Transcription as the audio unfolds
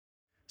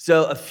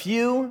So a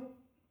few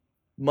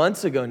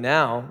months ago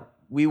now,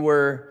 it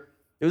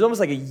was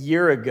almost like a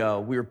year ago,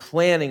 we were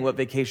planning what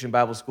Vacation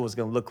Bible School was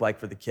going to look like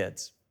for the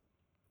kids.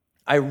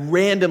 I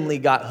randomly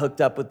got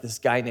hooked up with this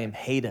guy named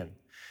Hayden.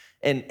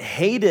 And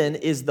Hayden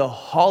is the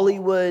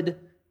Hollywood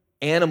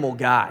animal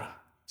guy.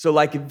 So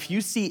like if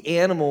you see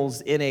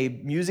animals in a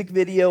music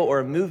video or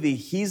a movie,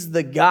 he's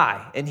the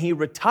guy. And he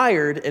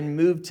retired and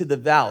moved to the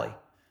Valley,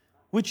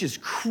 which is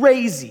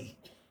crazy.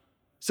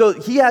 So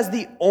he has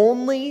the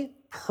only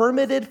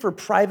permitted for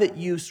private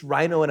use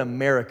rhino in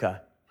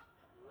America.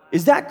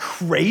 Is that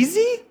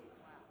crazy?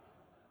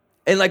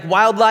 And like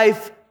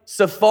Wildlife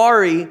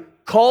Safari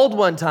called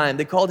one time.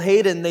 They called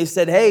Hayden. They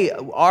said, hey,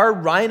 our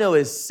rhino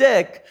is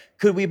sick.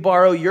 Could we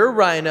borrow your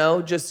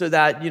rhino just so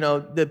that,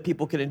 the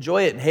people can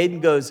enjoy it? And Hayden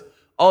goes,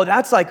 oh,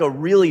 that's like a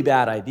really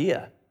bad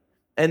idea.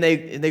 And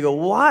they go,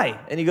 why?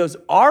 And he goes,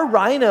 our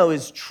rhino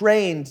is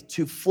trained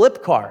to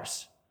flip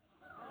cars.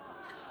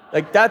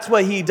 Like that's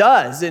what he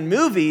does. In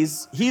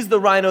movies, he's the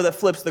rhino that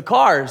flips the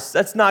cars.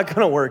 That's not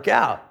gonna work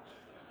out.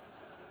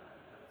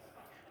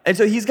 And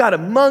so he's got a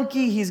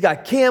monkey, he's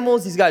got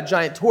camels, he's got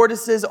giant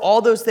tortoises,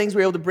 all those things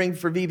we're able to bring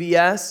for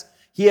VBS.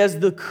 He has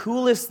the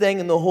coolest thing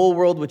in the whole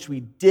world, which we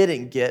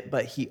didn't get,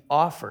 but he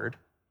offered.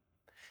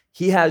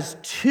 He has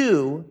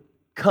 2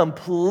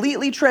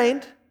 completely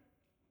trained,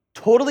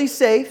 totally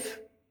safe.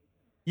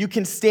 You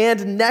can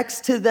stand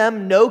next to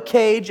them, no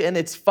cage, and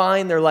it's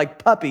fine. They're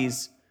like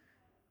puppies,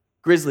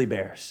 grizzly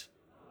bears.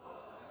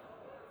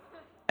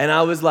 And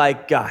I was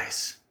like,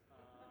 guys,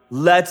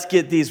 let's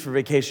get these for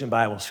Vacation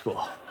Bible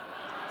School.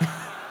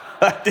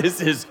 This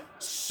is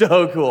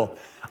so cool.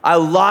 I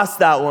lost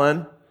that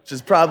one, which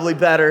is probably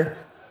better.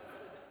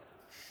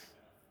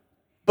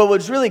 But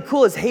what's really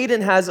cool is Hayden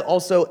has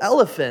also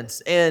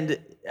elephants. And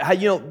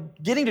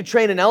getting to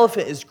train an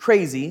elephant is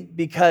crazy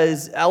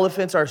because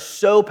elephants are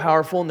so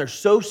powerful and they're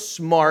so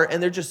smart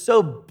and they're just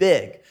so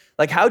big.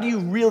 Like, how do you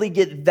really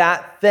get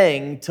that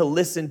thing to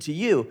listen to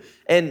you?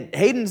 And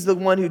Hayden's the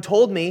one who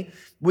told me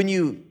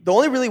the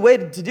only really way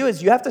to do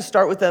is you have to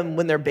start with them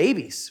when they're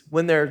babies,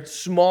 when they're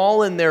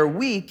small and they're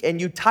weak, and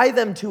you tie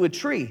them to a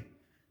tree.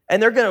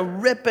 And they're gonna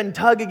rip and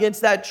tug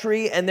against that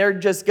tree, and they're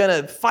just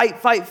gonna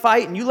fight,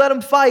 and you let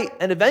them fight,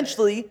 and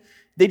eventually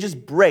they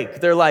just break.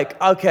 They're like,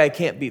 okay, I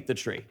can't beat the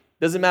tree.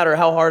 Doesn't matter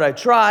how hard I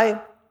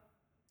try,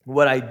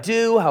 what I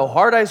do, how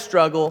hard I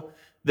struggle,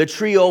 the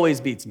tree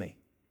always beats me.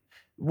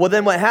 Well,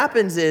 then what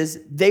happens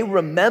is they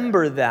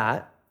remember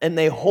that and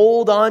they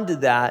hold on to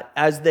that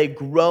as they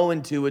grow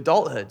into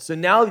adulthood. So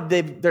now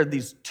they're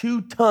these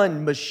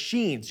 2-ton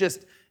machines,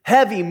 just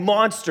heavy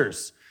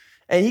monsters.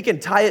 And he can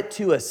tie it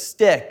to a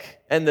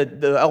stick and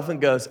the elephant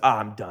goes,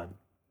 I'm done.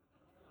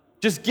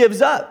 Just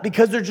gives up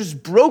because they're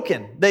just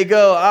broken. They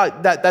go,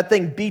 that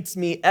thing beats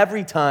me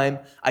every time.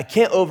 I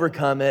can't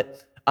overcome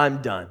it.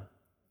 I'm done.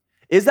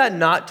 Is that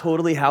not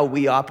totally how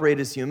we operate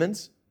as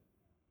humans?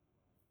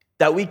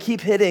 That we keep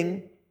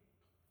hitting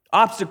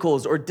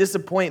obstacles or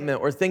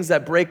disappointment or things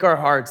that break our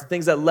hearts,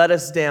 things that let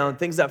us down,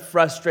 things that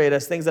frustrate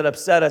us, things that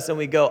upset us, and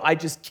we go, I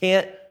just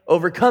can't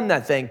overcome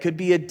that thing. Could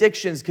be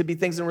addictions, could be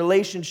things in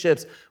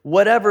relationships,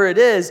 whatever it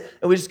is,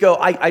 and we just go,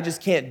 I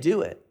just can't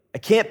do it. I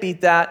can't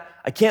beat that.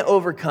 I can't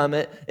overcome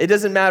it. It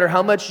doesn't matter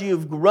how much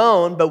you've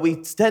grown, but we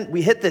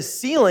hit this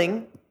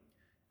ceiling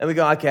and we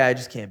go, okay, I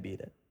just can't beat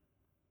it.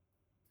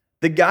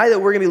 The guy that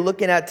we're gonna be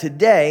looking at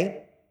today,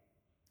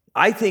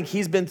 I think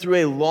he's been through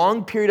a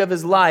long period of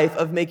his life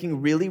of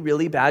making really,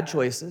 really bad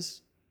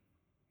choices,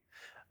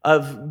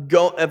 of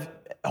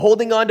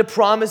holding on to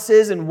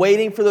promises and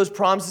waiting for those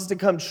promises to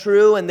come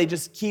true, and they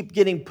just keep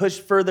getting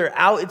pushed further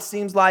out, it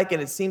seems like,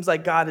 and it seems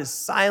like God is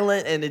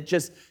silent, and it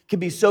just can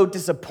be so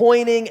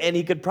disappointing, and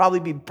he could probably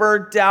be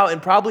burnt out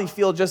and probably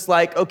feel just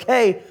like,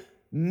 okay,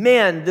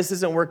 man, this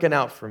isn't working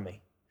out for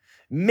me.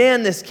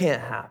 Man, this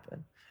can't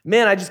happen.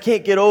 Man, I just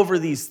can't get over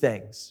these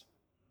things.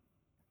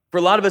 For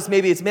a lot of us,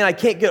 maybe it's, man, I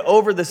can't get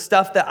over the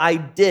stuff that I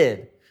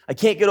did. I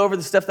can't get over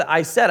the stuff that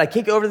I said. I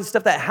can't get over the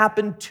stuff that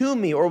happened to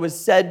me or was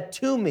said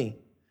to me.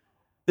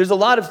 There's a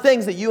lot of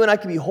things that you and I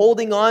can be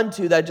holding on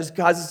to that just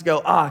causes us to go,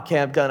 okay,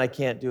 I'm done. I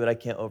can't do it. I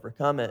can't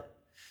overcome it.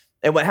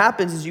 And what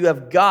happens is you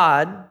have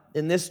God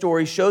in this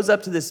story shows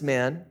up to this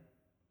man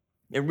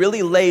and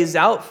really lays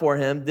out for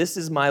him, this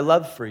is my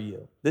love for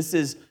you. This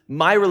is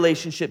my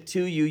relationship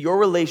to you, your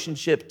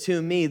relationship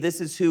to me. This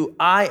is who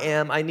I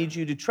am. I need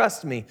you to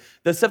trust me.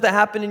 The stuff that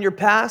happened in your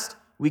past,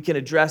 we can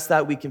address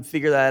that. We can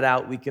figure that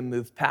out. We can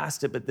move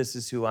past it, but this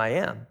is who I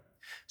am.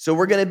 So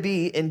we're going to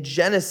be in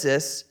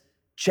Genesis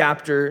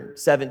chapter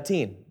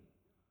 17.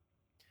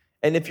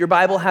 And if your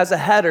Bible has a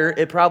header,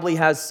 it probably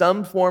has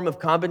some form of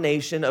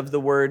combination of the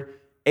word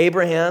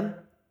Abraham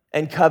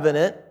and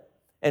covenant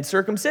and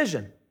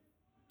circumcision.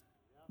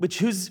 Which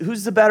who's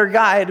the better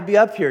guy to be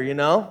up here,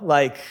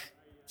 Like,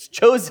 it's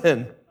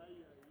chosen.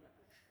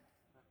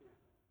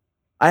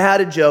 I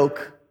had a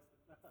joke.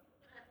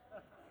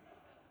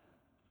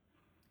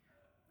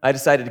 I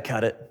decided to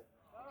cut it.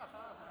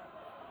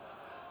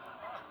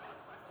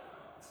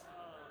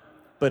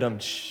 But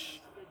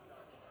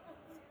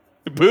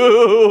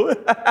boo.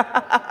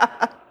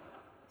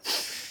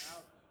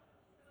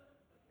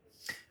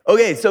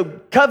 Okay, so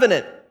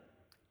covenant.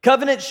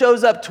 Covenant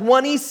shows up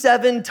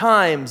 27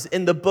 times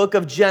in the book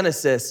of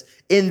Genesis.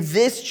 In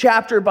this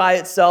chapter by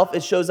itself,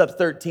 it shows up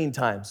 13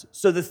 times.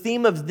 So the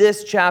theme of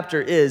this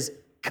chapter is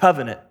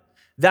covenant.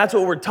 That's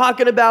what we're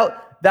talking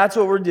about. That's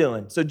what we're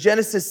doing. So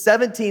Genesis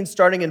 17,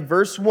 starting in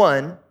verse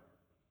 1,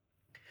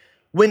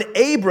 when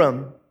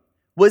Abram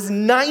was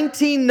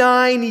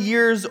 99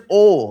 years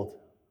old,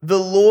 the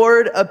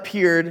Lord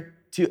appeared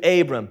to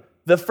Abram.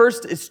 The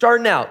first is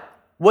starting out.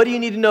 What do you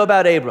need to know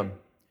about Abram?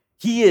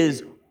 He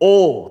is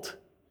old.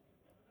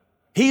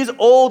 He's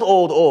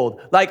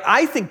old. Like,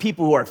 I think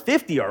people who are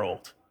 50 are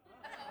old.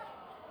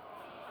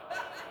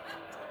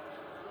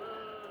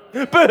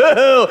 Boo!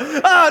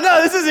 Oh,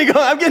 no, this isn't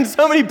going. I'm getting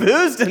so many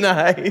boos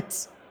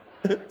tonight.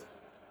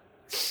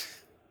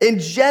 In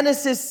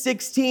Genesis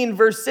 16,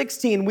 verse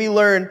 16, we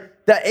learn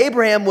that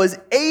Abraham was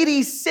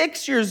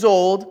 86 years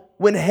old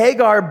when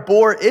Hagar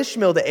bore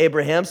Ishmael to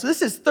Abraham. So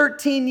this is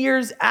 13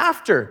 years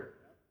after.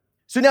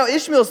 So now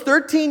Ishmael's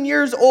 13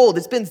 years old.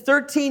 It's been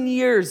 13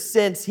 years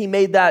since he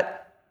made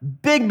that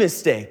big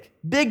mistake,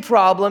 big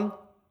problem.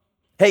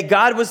 Hey,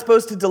 God was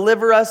supposed to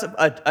deliver us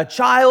a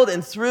child,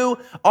 and through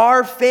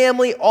our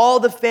family, all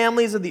the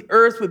families of the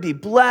earth would be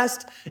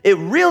blessed. It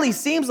really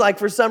seems like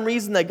for some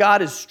reason that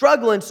God is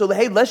struggling, so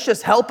hey, let's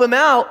just help him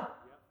out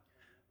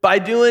by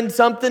doing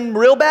something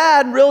real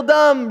bad, real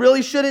dumb,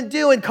 really shouldn't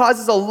do, and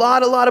causes a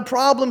lot of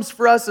problems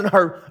for us in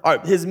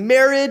his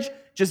marriage,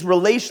 just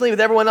relationally with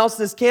everyone else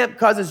in this camp,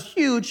 causes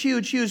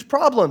huge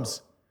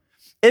problems.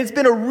 And it's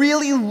been a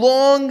really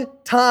long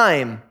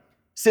time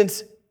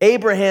since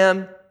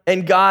Abraham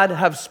and God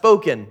have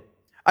spoken.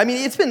 I mean,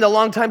 it's been a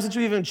long time since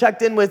we've even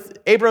checked in with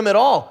Abram at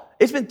all.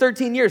 It's been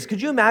 13 years.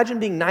 Could you imagine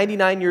being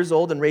 99 years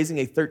old and raising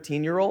a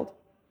 13-year-old?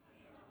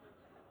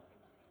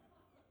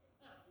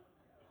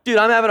 Dude,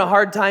 I'm having a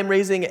hard time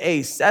raising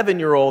a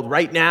 7-year-old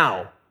right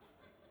now.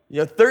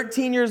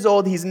 13 years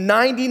old, he's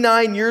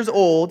 99 years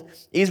old.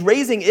 He's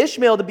raising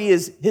Ishmael to be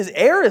his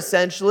heir,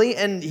 essentially,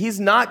 and he's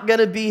not going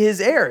to be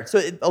his heir.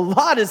 So a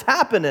lot is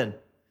happening.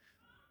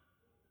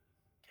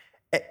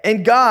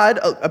 And God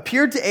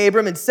appeared to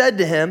Abram and said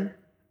to him,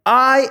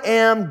 I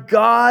am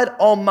God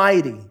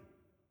Almighty.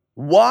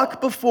 Walk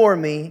before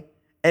me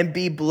and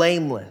be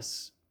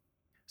blameless.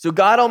 So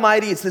God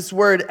Almighty, it's this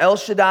word El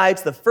Shaddai.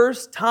 It's the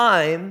first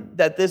time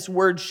that this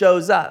word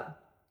shows up.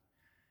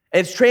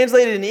 And it's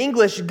translated in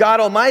English, God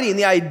Almighty. And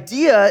the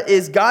idea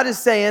is God is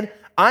saying,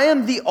 I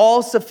am the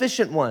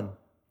all-sufficient one.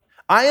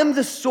 I am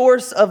the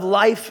source of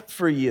life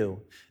for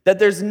you. That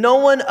there's no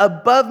one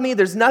above me.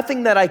 There's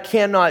nothing that I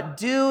cannot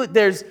do.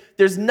 There's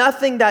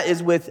nothing that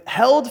is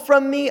withheld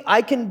from me.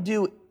 I can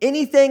do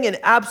anything and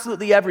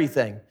absolutely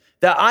everything.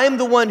 That I am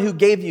the one who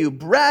gave you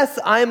breath.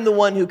 I am the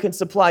one who can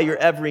supply your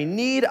every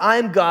need. I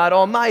am God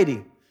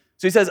Almighty.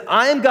 So he says,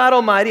 I am God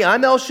Almighty.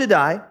 I'm El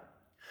Shaddai.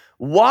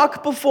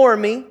 Walk before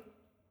me.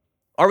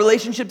 Our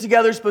relationship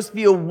together is supposed to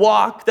be a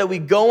walk that we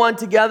go on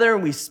together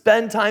and we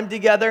spend time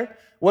together.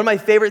 One of my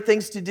favorite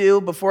things to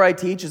do before I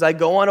teach is I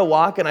go on a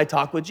walk and I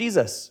talk with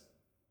Jesus.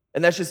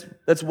 And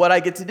that's what I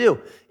get to do.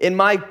 In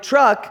my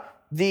truck,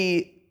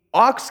 the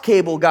aux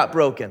cable got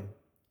broken.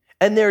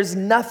 And there's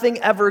nothing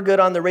ever good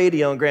on the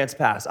radio in Grants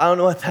Pass. I don't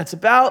know what that's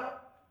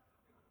about,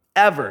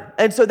 ever.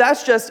 And so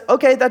that's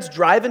that's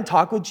drive and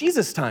talk with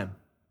Jesus time.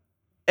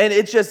 And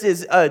it just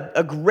is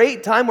a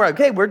great time where,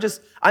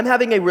 I'm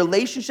having a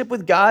relationship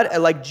with God,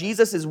 and like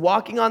Jesus is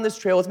walking on this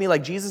trail with me,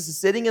 like Jesus is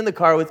sitting in the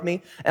car with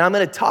me, and I'm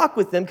going to talk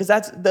with him because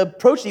that's the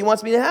approach that he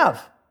wants me to have.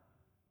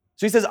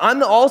 So he says, I'm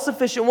the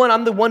all-sufficient one.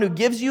 I'm the one who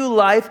gives you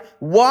life.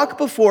 Walk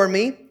before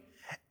me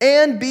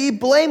and be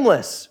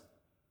blameless.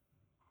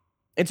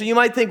 And so you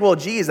might think, well,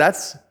 geez,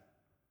 that's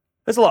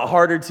a lot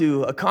harder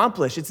to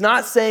accomplish. It's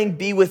not saying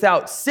be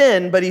without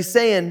sin, but he's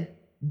saying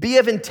be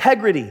of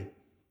integrity.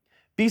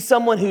 Be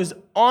someone who's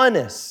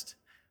honest.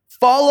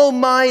 Follow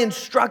my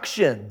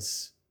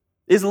instructions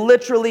is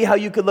literally how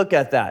you could look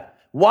at that.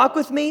 Walk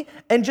with me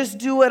and just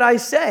do what I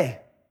say.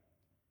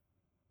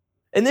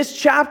 And this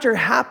chapter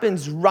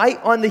happens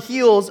right on the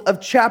heels of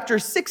chapter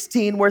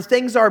 16 where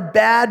things are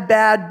bad.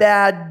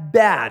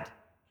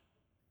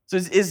 So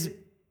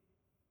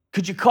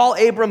could you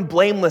call Abram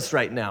blameless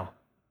right now?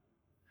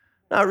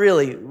 Not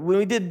really. When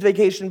we did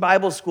Vacation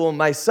Bible School,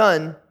 my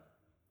son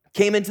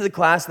came into the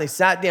class and they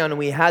sat down and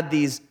we had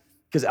these,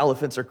 because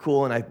elephants are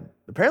cool, and I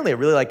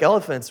really like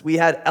elephants. We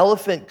had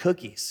elephant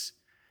cookies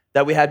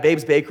that we had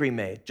Babe's Bakery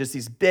made, just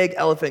these big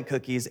elephant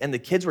cookies, and the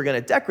kids were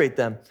gonna decorate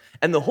them.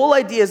 And the whole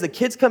idea is the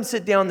kids come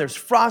sit down, there's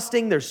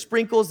frosting, there's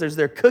sprinkles, there's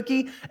their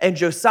cookie, and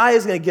Josiah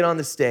is gonna get on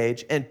the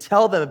stage and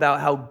tell them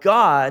about how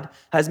God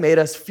has made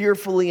us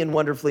fearfully and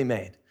wonderfully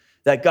made.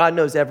 That God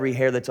knows every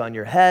hair that's on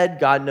your head.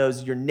 God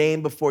knows your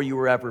name before you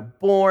were ever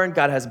born.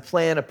 God has a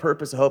plan, a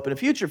purpose, a hope, and a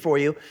future for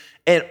you.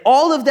 And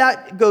all of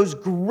that goes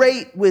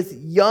great with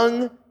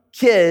young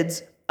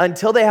kids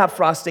until they have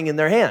frosting in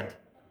their hand,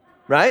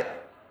 right?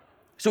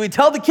 So we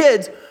tell the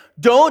kids,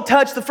 don't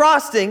touch the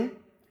frosting.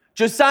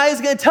 Josiah's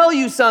gonna tell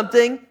you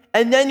something,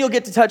 and then you'll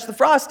get to touch the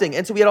frosting.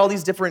 And so we had all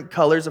these different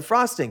colors of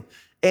frosting.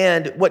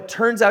 And what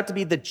turns out to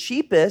be the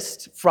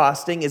cheapest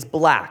frosting is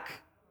black.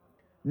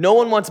 No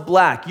one wants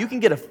black. You can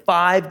get a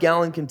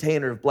 5-gallon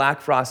container of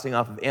black frosting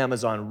off of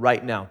Amazon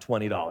right now,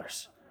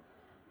 $20.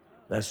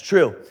 That's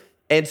true.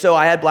 And so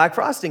I had black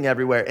frosting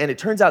everywhere, and it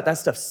turns out that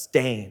stuff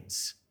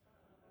stains,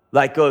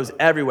 like goes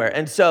everywhere.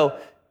 And so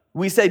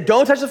we say,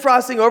 don't touch the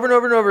frosting over and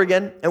over and over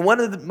again. And one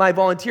of my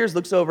volunteers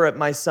looks over at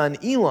my son,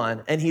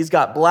 Elon, and he's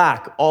got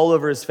black all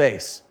over his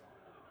face.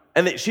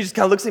 And she just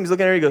kind of looks at him, he's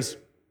looking at her, he goes,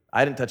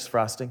 I didn't touch the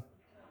frosting.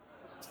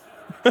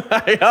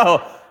 I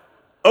go,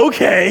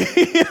 okay.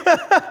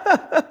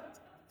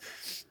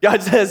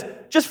 God says,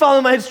 just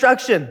follow my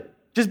instruction.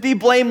 Just be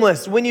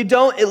blameless. When you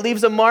don't, it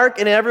leaves a mark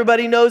and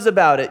everybody knows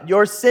about it.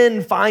 Your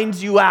sin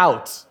finds you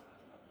out.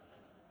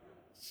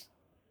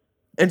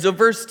 And so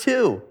verse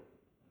 2,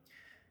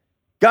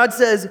 God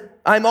says,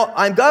 I'm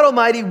God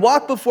Almighty,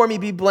 walk before me,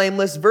 be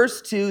blameless.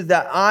 Verse 2,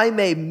 that I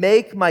may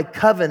make my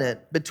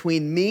covenant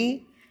between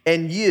me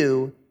and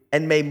you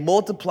and may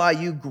multiply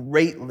you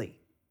greatly.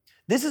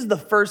 This is the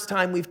first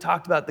time we've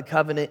talked about the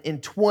covenant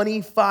in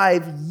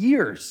 25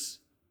 years.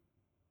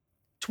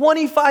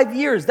 25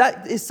 years,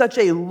 that is such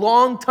a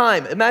long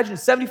time. Imagine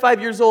 75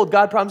 years old,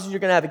 God promises you're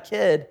gonna have a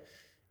kid,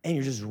 and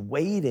you're just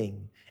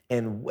waiting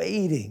and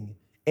waiting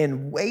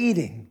and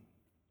waiting.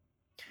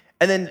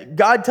 And then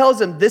God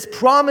tells him, this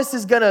promise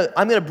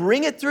I'm gonna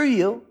bring it through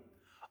you.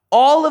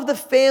 All of the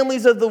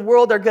families of the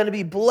world are gonna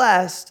be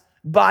blessed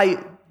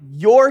by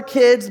your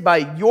kids, by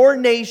your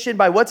nation,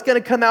 by what's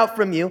gonna come out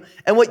from you.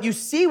 And what you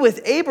see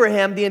with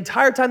Abraham the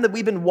entire time that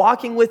we've been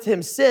walking with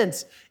him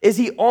since is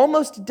he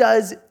almost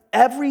does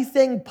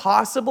everything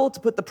possible to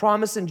put the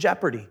promise in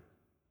jeopardy.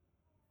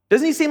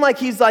 Doesn't he seem like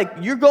he's like,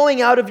 you're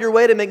going out of your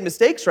way to make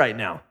mistakes right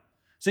now?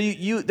 So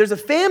there's a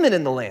famine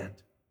in the land.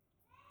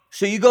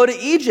 So you go to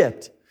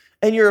Egypt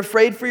and you're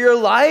afraid for your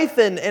life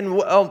and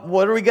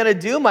what are we gonna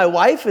do? My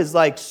wife is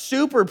like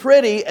super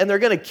pretty and they're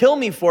gonna kill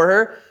me for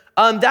her.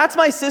 That's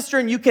my sister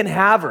and you can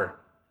have her.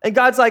 And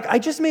God's like, I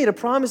just made a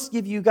promise to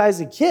give you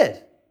guys a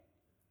kid.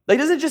 Like,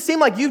 doesn't it just seem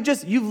like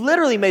you've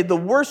literally made the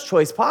worst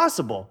choice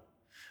possible?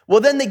 Well,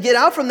 then they get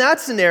out from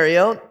that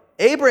scenario.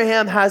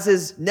 Abraham has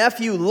his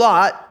nephew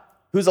Lot,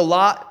 who's a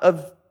lot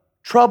of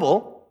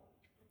trouble,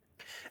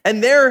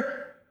 and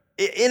they're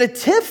in a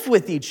tiff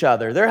with each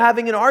other. They're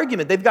having an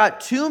argument. They've got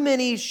too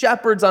many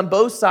shepherds on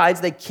both sides.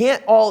 They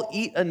can't all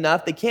eat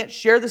enough. They can't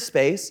share the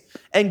space.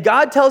 And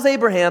God tells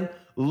Abraham,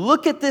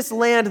 look at this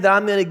land that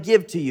I'm going to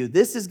give to you.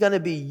 This is going to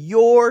be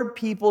your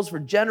peoples for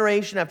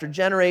generation after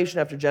generation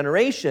after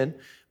generation.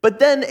 But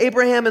then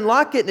Abraham and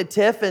Lot get in a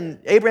tiff, and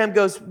Abraham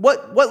goes,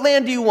 what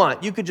land do you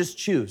want? You could just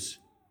choose.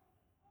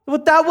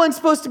 But that one's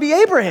supposed to be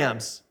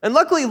Abraham's. And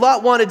luckily,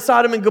 Lot wanted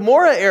Sodom and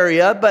Gomorrah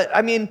area, but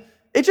I mean,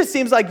 it just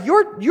seems like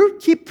you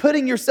keep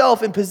putting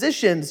yourself in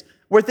positions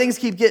where things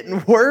keep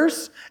getting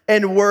worse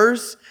and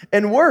worse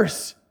and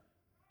worse.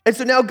 And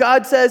so now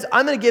God says,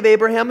 I'm going to give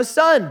Abraham a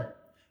son.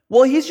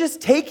 Well, he's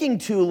just taking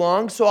too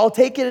long, so I'll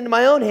take it into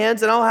my own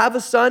hands and I'll have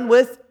a son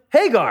with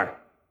Hagar.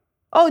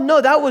 Oh, no,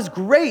 that was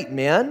great,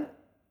 man.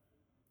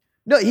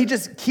 No, he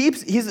just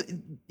keeps,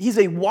 he's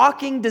a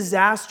walking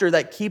disaster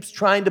that keeps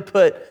trying to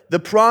put the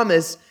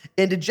promise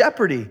into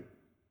jeopardy.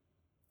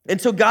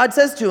 And so God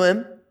says to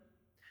him,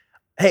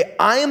 hey,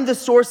 I am the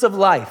source of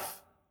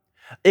life.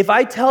 If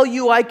I tell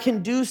you I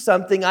can do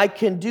something, I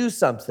can do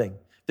something.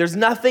 There's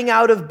nothing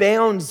out of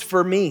bounds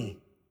for me.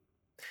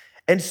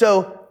 And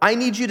so I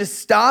need you to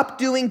stop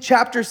doing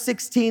chapter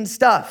 16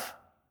 stuff.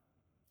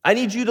 I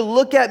need you to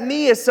look at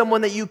me as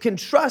someone that you can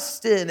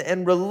trust in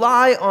and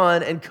rely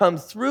on and come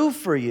through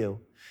for you.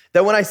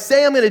 That when I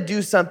say I'm going to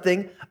do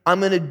something, I'm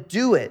going to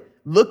do it.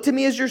 Look to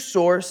me as your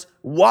source,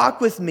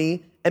 walk with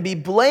me, and be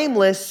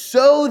blameless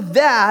so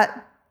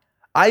that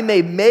I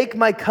may make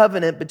my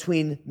covenant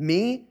between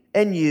me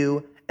and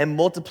you and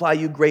multiply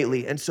you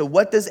greatly. And so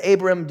what does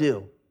Abram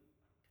do?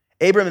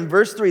 Abram, in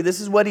verse 3,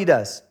 this is what he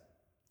does.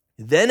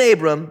 Then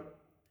Abram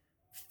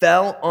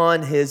fell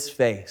on his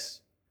face.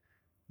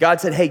 God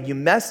said, hey, you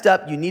messed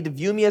up. You need to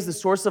view me as the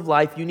source of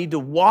life. You need to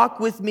walk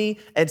with me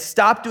and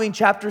stop doing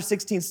chapter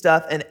 16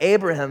 stuff. And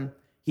Abraham,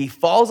 he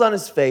falls on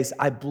his face.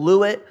 I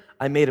blew it.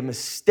 I made a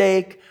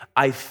mistake.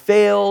 I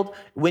failed.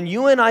 When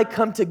you and I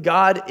come to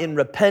God in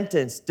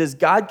repentance, does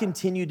God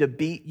continue to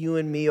beat you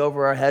and me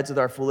over our heads with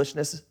our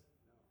foolishness?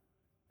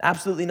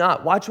 Absolutely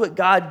not. Watch what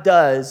God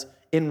does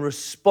in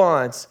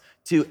response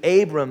to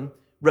Abram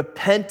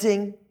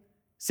repenting,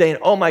 saying,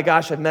 oh my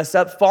gosh, I've messed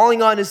up,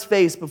 falling on his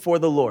face before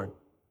the Lord.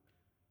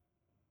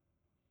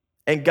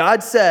 And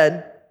God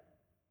said,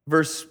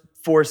 verse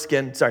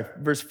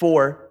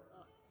 4,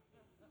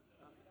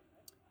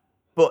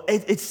 but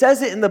it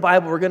says it in the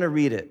Bible, we're going to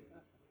read it.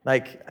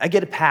 Like, I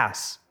get a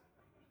pass.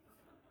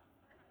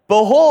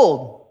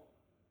 Behold,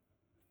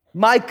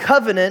 my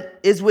covenant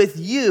is with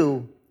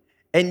you,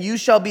 and you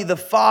shall be the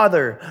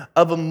father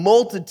of a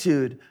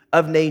multitude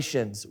of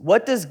nations.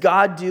 What does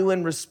God do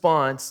in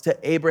response to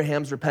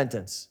Abraham's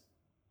repentance?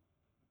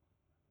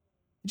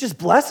 He just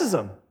blesses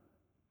him.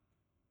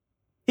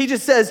 He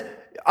just says,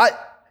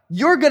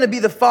 you're going to be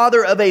the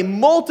father of a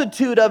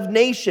multitude of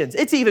nations.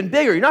 It's even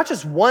bigger. You're not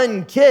just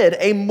one kid,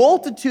 a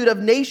multitude of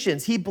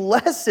nations. He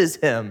blesses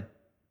him.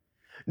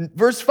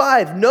 Verse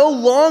 5, no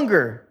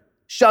longer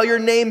shall your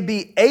name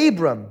be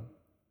Abram,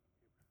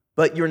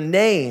 but your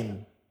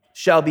name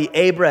shall be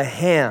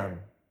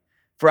Abraham,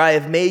 for I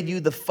have made you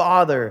the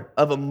father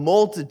of a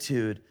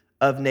multitude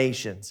of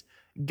nations.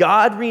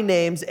 God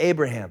renames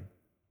Abraham.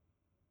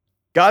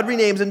 God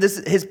renames him.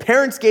 His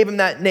parents gave him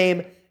that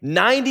name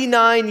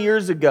 99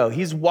 years ago.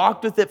 He's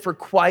walked with it for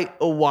quite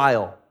a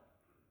while.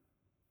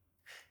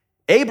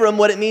 Abram,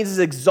 what it means is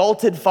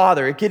exalted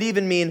father. It could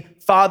even mean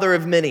father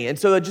of many. And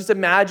so just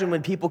imagine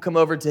when people come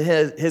over to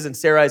his and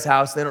Sarai's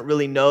house, they don't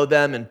really know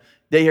them, and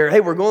they hear,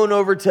 hey, we're going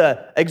over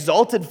to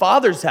exalted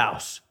father's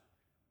house.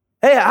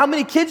 Hey, how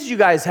many kids do you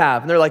guys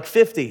have? And they're like,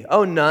 50.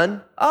 Oh,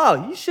 none.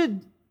 Oh, you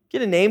should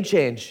get a name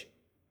change.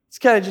 It's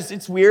kind of just,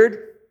 it's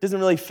weird. Doesn't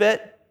really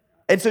fit.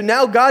 And so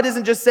now God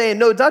isn't just saying,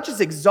 no, it's not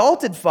just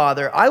exalted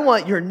father. I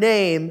want your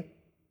name.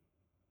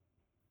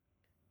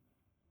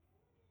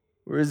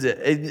 Where is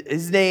it?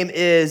 His name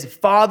is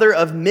father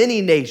of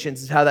many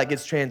nations is how that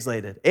gets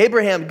translated.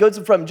 Abraham goes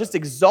from just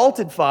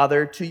exalted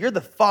father to you're the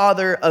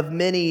father of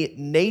many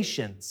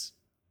nations.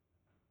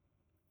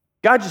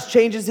 God just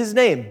changes his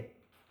name.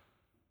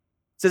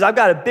 Says, I've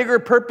got a bigger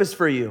purpose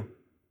for you.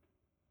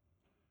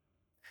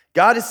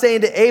 God is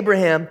saying to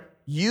Abraham,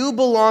 you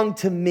belong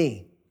to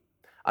me.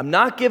 I'm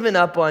not giving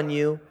up on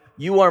you.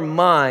 You are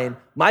mine.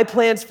 My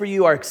plans for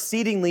you are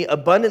exceedingly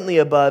abundantly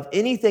above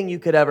anything you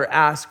could ever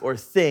ask or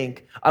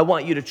think. I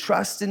want you to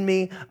trust in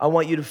me. I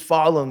want you to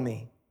follow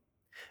me.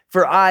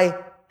 For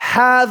I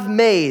have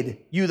made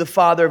you the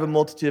father of a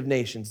multitude of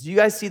nations. Do you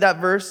guys see that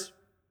verse?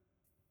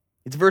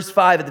 It's verse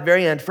 5 at the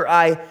very end. For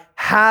I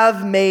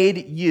have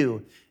made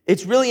you.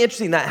 It's really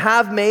interesting that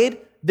have made,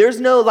 there's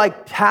no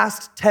like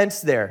past tense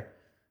there.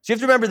 So you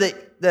have to remember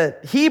that the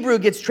Hebrew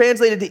gets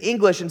translated to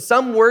English and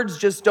some words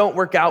just don't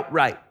work out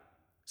right.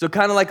 So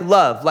kind of like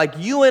love. Like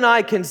you and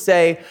I can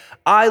say,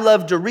 I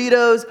love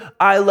Doritos,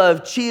 I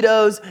love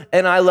Cheetos,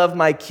 and I love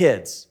my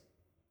kids.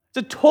 It's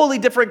a totally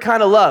different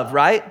kind of love,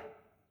 right?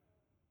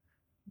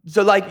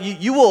 So like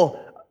you'll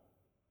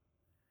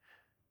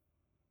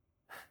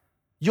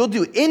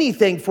do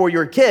anything for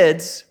your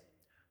kids.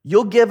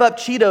 You'll give up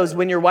Cheetos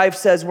when your wife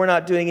says we're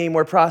not doing any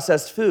more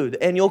processed food.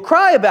 And you'll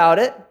cry about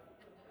it,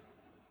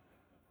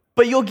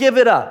 but you'll give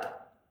it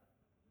up,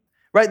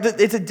 right?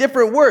 It's a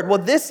different word. Well,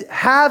 this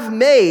have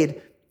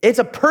made, it's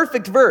a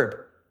perfect verb.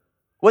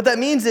 What that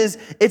means is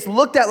it's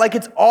looked at like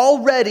it's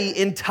already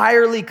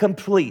entirely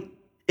complete.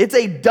 It's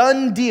a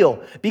done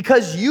deal.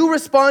 Because you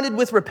responded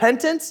with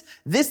repentance,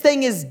 this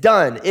thing is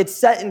done. It's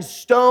set in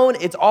stone.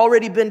 It's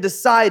already been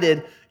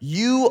decided.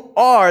 You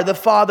are the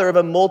father of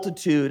a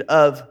multitude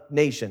of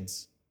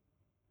nations.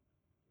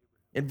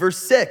 In verse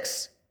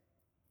 6,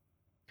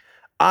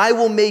 I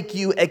will make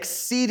you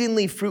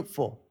exceedingly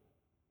fruitful,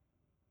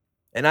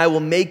 and I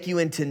will make you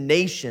into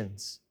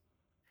nations,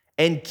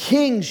 and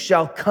kings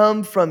shall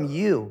come from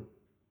you.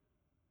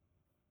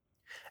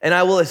 And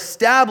I will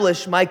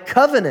establish my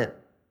covenant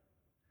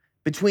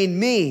between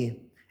me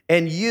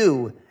and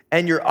you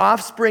and your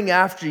offspring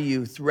after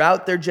you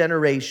throughout their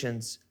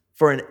generations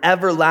for an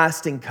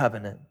everlasting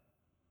covenant,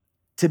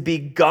 to be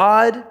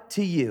God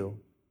to you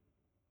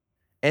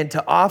and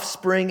to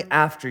offspring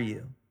after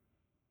you.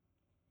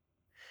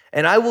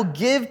 And I will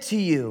give to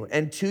you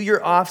and to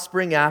your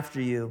offspring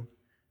after you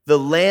the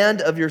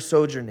land of your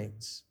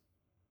sojournings,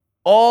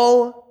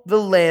 all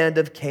the land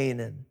of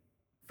Canaan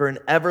for an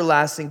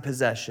everlasting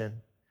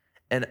possession,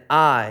 and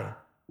I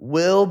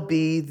will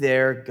be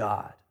their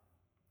God.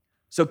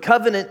 So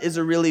covenant is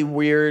a really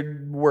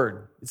weird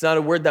word. It's not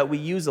a word that we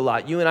use a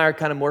lot. You and I are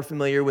kind of more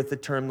familiar with the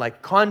term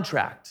like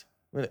contract.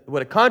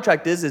 What a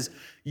contract is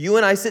you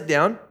and I sit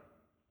down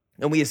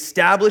and we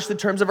establish the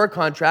terms of our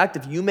contract.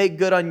 If you make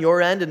good on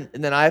your end and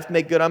then I have to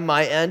make good on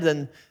my end,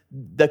 then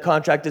the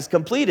contract is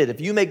completed.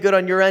 If you make good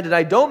on your end and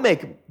I don't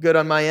make good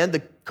on my end,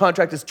 the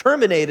contract is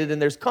terminated and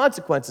there's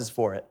consequences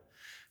for it.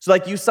 So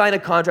like you sign a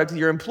contract with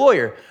your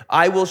employer.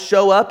 I will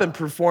show up and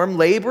perform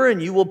labor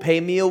and you will pay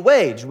me a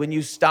wage. When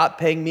you stop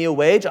paying me a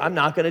wage, I'm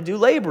not going to do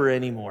labor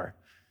anymore.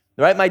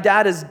 Right? My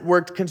dad has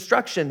worked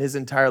construction his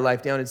entire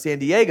life down in San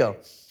Diego.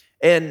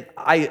 And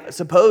I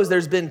suppose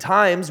there's been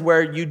times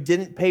where you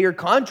didn't pay your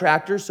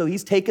contractor, so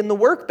he's taken the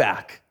work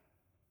back.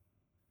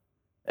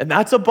 And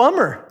that's a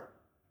bummer.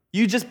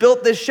 You just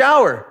built this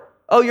shower.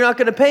 Oh, you're not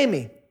going to pay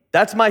me.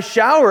 That's my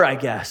shower, I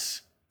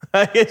guess.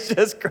 It's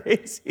just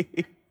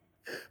crazy.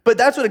 But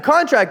that's what a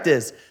contract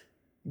is.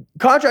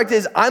 Contract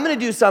is, I'm going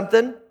to do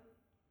something,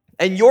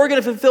 and you're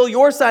going to fulfill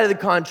your side of the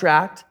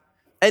contract.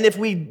 And if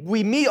we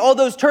meet all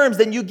those terms,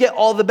 then you get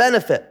all the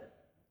benefit.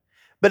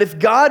 But if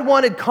God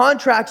wanted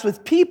contracts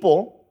with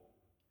people,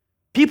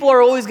 people are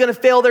always going to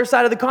fail their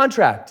side of the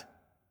contract.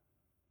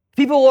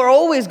 People are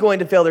always going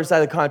to fail their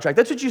side of the contract.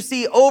 That's what you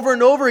see over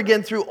and over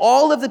again through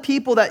all of the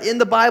people that in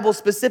the Bible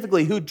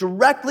specifically who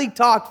directly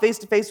talk face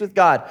to face with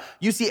God.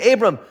 You see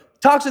Abram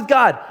talks with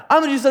God. I'm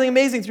going to do something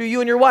amazing through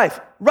you and your wife.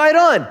 Right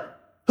on.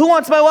 Who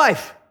wants my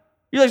wife?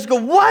 You just go,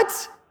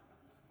 what?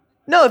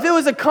 No, if it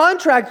was a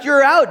contract,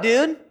 you're out,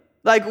 dude.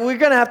 Like, we're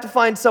gonna have to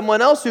find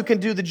someone else who can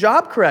do the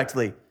job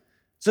correctly.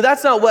 So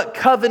that's not what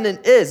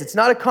covenant is. It's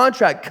not a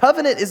contract.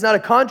 Covenant is not a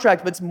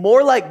contract, but it's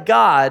more like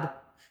God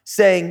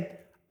saying,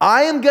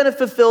 I am gonna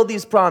fulfill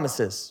these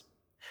promises,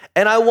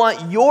 and I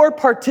want your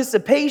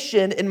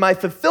participation in my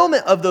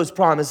fulfillment of those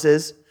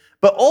promises,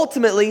 but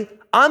ultimately,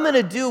 I'm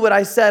gonna do what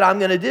I said I'm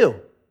gonna do.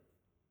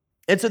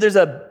 And so there's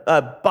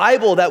a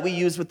Bible that we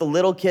use with the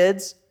little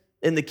kids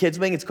in the kids'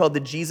 wing. It's called the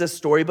Jesus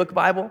Storybook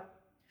Bible.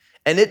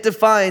 And it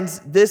defines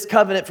this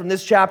covenant from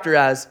this chapter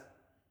as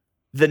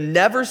the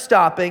never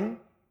stopping,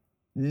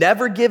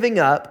 never giving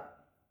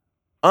up,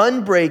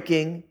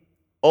 unbreaking,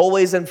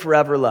 always and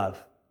forever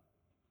love.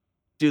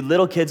 Dude,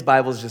 little kids'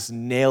 Bibles just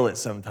nail it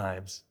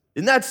sometimes.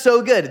 Isn't that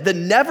so good? The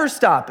never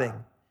stopping,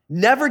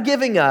 never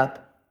giving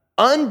up,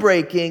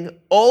 unbreaking,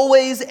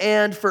 always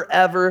and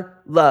forever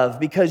love.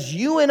 Because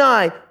you and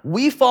I,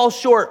 we fall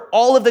short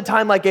all of the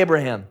time like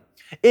Abraham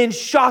in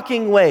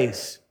shocking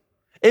ways.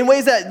 In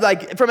ways that,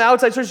 like, from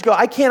outside church, go,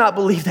 I cannot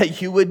believe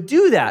that you would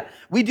do that.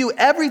 We do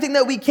everything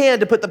that we can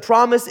to put the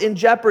promise in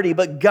jeopardy,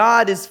 but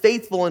God is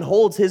faithful and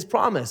holds his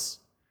promise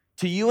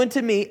to you and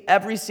to me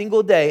every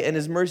single day, and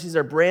his mercies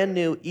are brand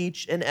new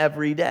each and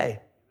every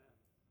day.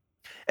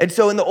 And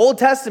so in the Old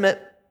Testament,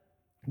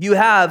 you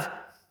have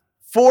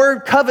 4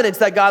 covenants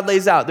that God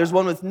lays out. There's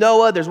one with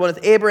Noah, there's one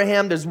with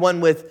Abraham, there's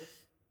one with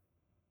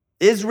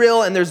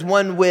Israel, and there's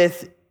one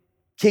with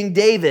King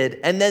David.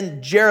 And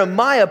then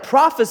Jeremiah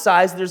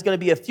prophesies there's going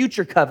to be a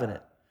future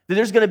covenant, that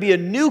there's going to be a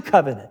new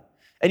covenant.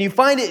 And you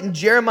find it in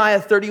Jeremiah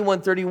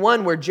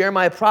 31:31, where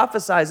Jeremiah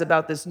prophesies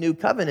about this new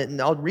covenant.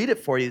 And I'll read it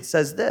for you. It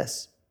says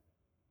this: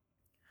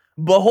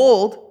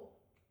 Behold,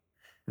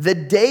 the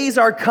days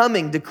are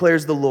coming,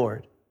 declares the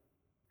Lord,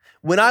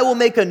 when I will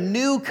make a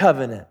new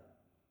covenant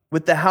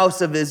with the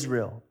house of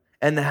Israel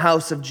and the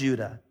house of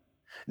Judah.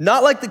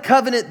 Not like the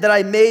covenant that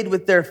I made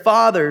with their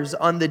fathers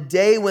on the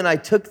day when I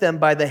took them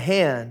by the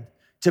hand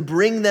to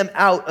bring them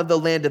out of the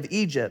land of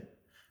Egypt.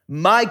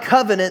 My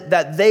covenant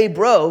that they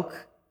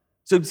broke.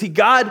 So see,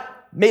 God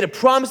made a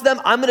promise to them.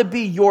 I'm going to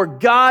be your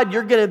God.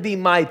 You're going to be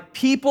my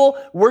people.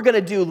 We're going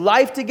to do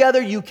life together.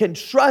 You can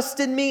trust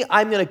in me.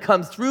 I'm going to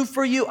come through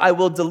for you. I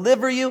will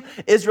deliver you.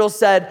 Israel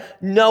said,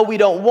 no, we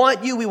don't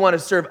want you. We want to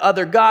serve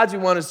other gods. We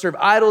want to serve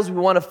idols.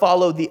 We want to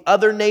follow the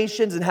other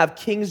nations and have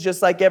kings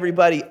just like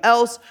everybody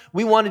else.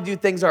 We want to do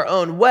things our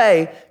own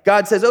way.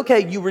 God says,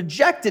 okay, you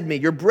rejected me.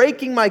 You're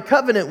breaking my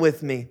covenant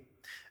with me.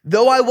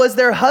 Though I was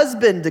their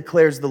husband,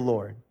 declares the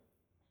Lord.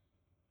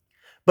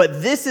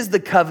 But this is the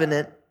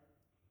covenant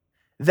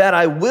that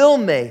I will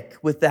make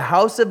with the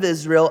house of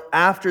Israel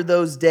after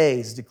those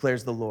days,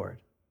 declares the Lord.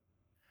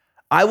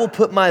 I will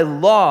put my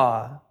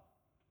law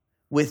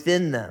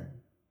within them,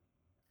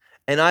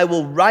 and I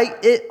will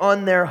write it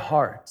on their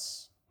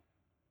hearts,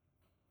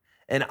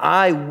 and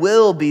I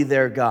will be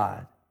their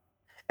God,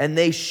 and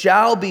they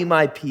shall be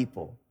my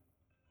people.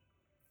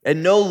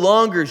 And no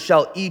longer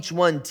shall each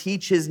one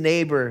teach his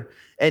neighbor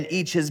and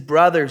each his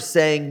brother,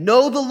 saying,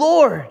 know the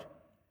Lord,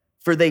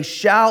 for they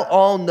shall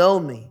all know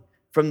me,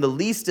 from the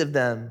least of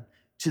them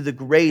to the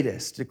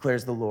greatest,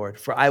 declares the Lord.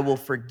 For I will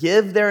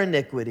forgive their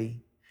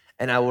iniquity,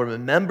 and I will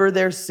remember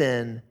their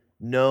sin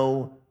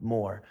no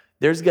more.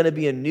 There's going to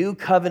be a new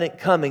covenant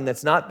coming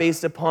that's not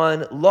based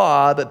upon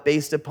law, but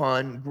based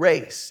upon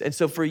grace. And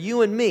so for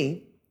you and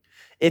me,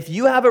 if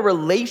you have a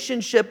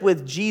relationship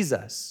with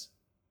Jesus,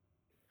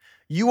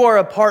 you are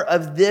a part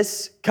of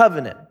this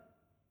covenant.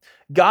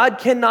 God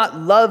cannot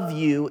love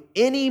you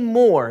any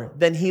more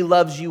than he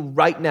loves you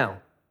right now.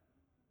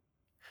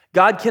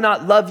 God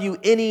cannot love you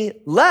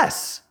any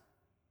less.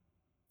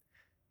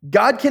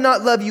 God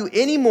cannot love you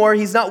anymore.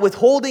 He's not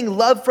withholding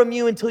love from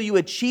you until you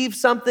achieve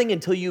something,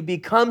 until you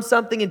become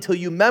something, until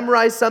you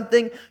memorize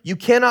something. You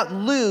cannot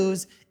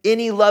lose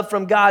any love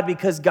from God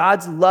because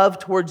God's love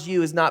towards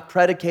you is not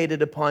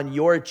predicated upon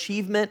your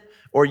achievement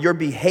or your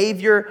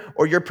behavior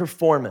or your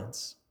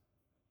performance.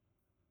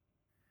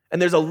 And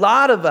there's a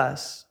lot of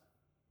us,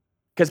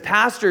 because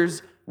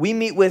pastors, we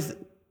meet with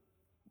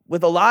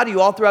a lot of you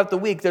all throughout the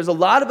week. There's a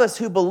lot of us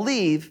who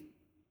believe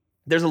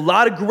there's a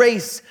lot of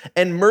grace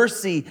and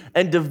mercy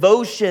and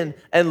devotion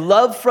and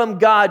love from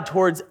God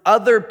towards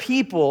other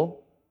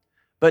people,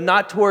 but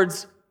not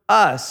towards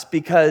us,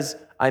 because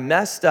I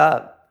messed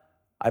up,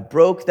 I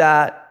broke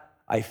that,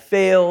 I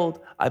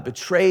failed, I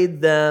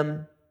betrayed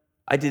them,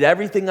 I did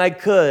everything I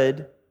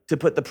could to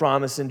put the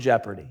promise in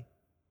jeopardy.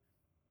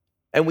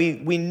 And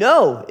we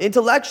know,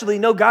 intellectually,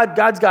 no,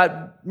 God's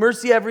got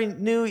mercy every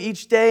new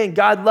each day, and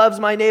God loves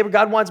my neighbor.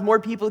 God wants more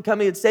people to come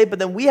and get saved, but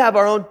then we have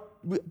our own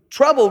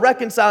trouble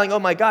reconciling, oh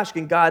my gosh,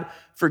 can God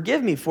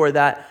forgive me for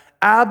that?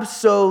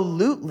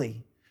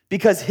 Absolutely.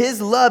 Because his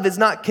love is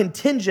not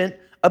contingent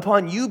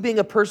upon you being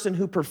a person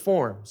who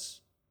performs.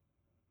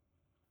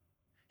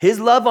 His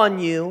love on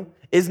you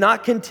is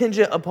not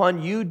contingent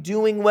upon you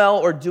doing well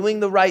or doing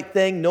the right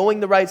thing,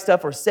 knowing the right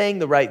stuff, or saying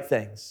the right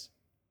things.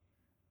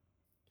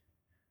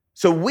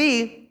 So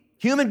we,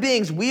 human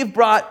beings, we've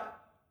brought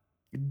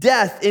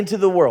death into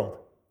the world.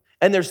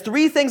 And there's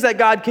three things that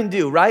God can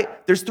do,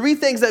 right? There's three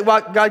things that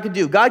God could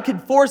do. God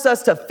could force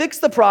us to fix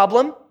the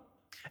problem,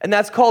 and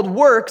that's called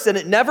works, and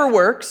it never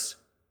works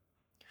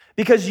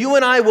because you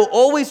and I will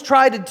always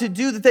try to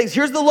do the things.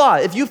 Here's the law.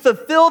 If you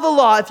fulfill the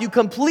law, if you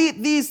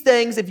complete these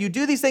things, if you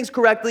do these things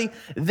correctly,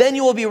 then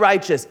you will be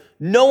righteous.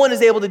 No one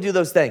is able to do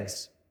those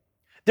things.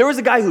 There was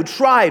a guy who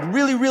tried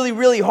really, really,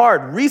 really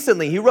hard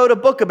recently. He wrote a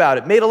book about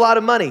it, made a lot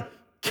of money.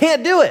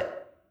 Can't do it.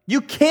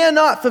 You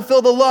cannot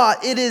fulfill the law.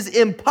 It is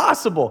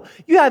impossible.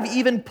 You have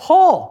even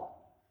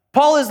Paul.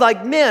 Paul is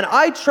like, man,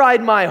 I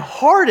tried my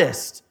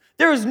hardest.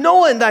 There is no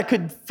one that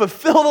could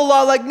fulfill the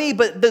law like me,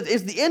 but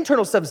it's the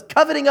internal stuff,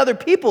 coveting other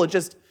people.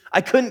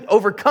 I couldn't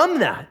overcome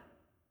that.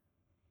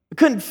 I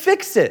couldn't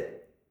fix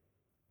it.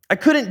 I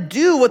couldn't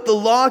do what the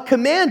law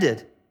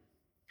commanded.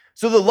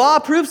 So the law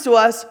proves to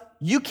us,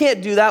 you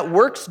can't do that.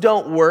 Works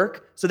don't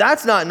work. So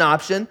that's not an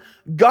option.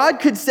 God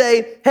could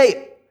say,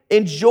 hey,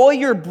 enjoy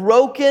your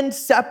broken,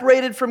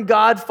 separated from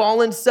God,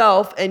 fallen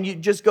self, and you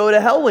just go to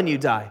hell when you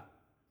die.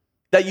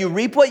 That you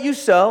reap what you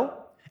sow,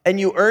 and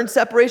you earn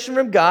separation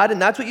from God,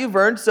 and that's what you've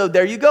earned, so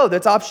there you go.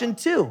 That's option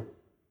 2.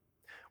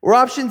 Or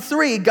option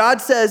 3, God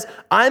says,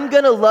 I'm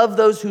gonna love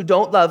those who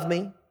don't love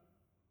me.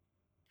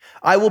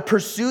 I will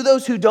pursue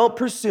those who don't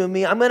pursue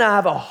me. I'm gonna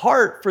have a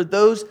heart for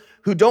those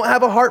who don't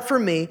have a heart for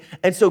me.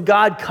 And so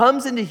God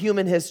comes into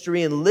human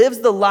history and lives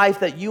the life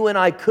that you and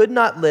I could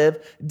not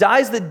live,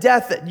 dies the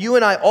death that you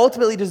and I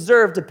ultimately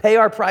deserve to pay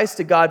our price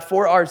to God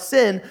for our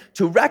sin,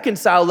 to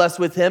reconcile us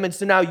with him. And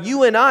so now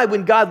you and I,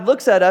 when God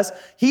looks at us,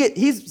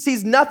 he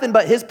sees nothing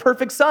but his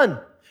perfect son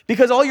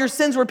because all your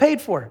sins were paid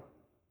for.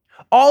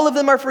 All of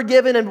them are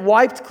forgiven and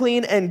wiped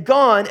clean and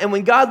gone. And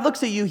when God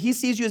looks at you, he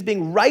sees you as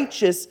being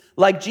righteous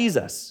like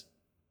Jesus.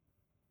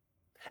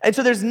 And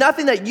so there's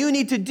nothing that you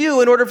need to do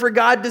in order for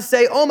God to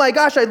say, oh my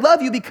gosh, I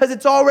love you, because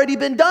it's already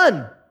been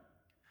done.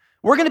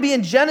 We're going to be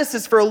in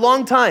Genesis for a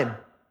long time.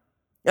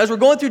 As we're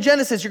going through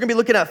Genesis, you're going to be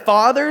looking at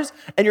fathers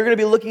and you're going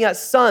to be looking at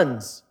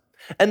sons.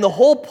 And the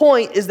whole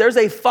point is there's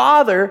a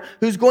father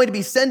who's going to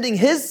be sending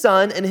his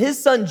son, and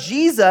his son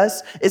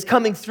Jesus is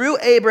coming through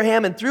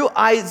Abraham and through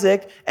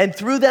Isaac, and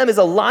through them is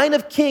a line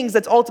of kings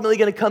that's ultimately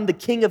going to come the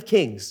King of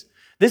Kings.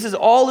 This is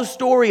all a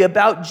story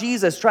about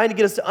Jesus trying to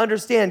get us to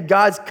understand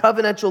God's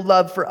covenantal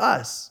love for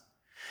us.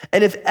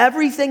 And if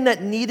everything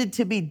that needed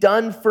to be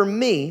done for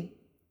me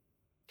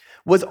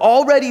was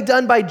already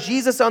done by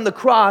Jesus on the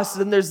cross,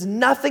 then there's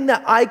nothing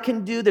that I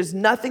can do, there's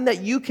nothing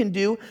that you can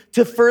do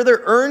to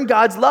further earn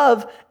God's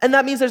love, and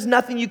that means there's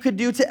nothing you could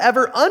do to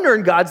ever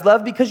unearn God's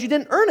love because you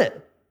didn't earn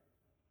it.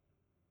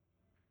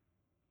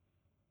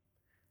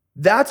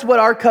 That's what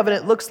our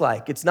covenant looks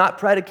like. It's not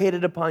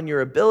predicated upon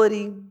your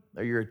ability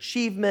or your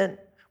achievement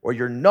or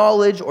your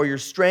knowledge or your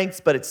strengths,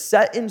 but it's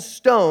set in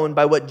stone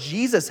by what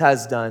Jesus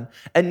has done.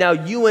 And now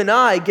you and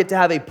I get to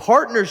have a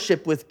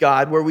partnership with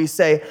God where we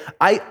say,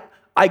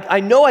 I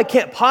know I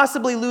can't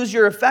possibly lose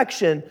your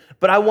affection,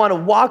 but I want to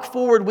walk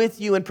forward with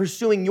you in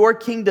pursuing your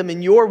kingdom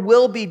and your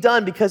will be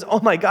done because,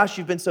 oh my gosh,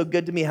 you've been so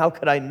good to me. How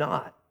could I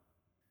not?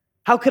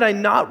 How could I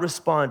not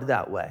respond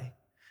that way?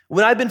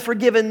 When I've been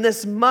forgiven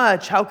this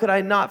much, how could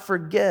I not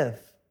forgive?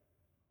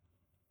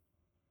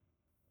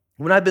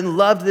 When I've been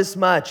loved this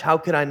much, how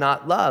could I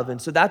not love?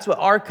 And so that's what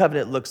our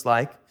covenant looks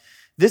like.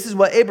 This is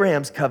what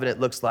Abraham's covenant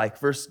looks like.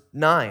 Verse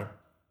 9.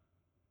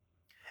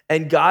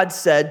 And God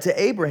said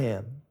to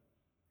Abraham,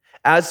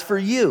 as for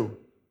you,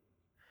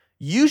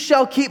 you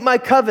shall keep my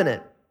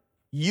covenant,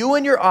 you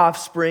and your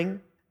offspring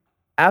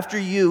after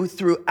you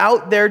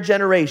throughout their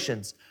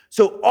generations.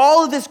 So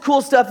all of this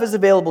cool stuff is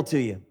available to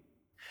you.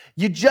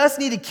 You just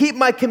need to keep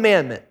my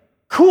commandment.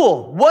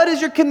 Cool. What is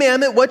your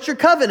commandment? What's your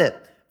covenant?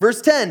 Verse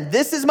 10,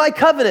 this is my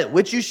covenant,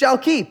 which you shall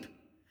keep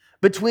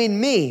between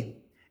me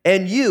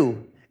and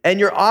you and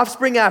your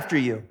offspring after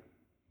you.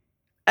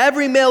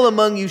 Every male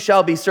among you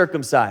shall be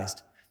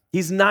circumcised.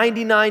 He's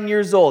 99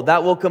 years old.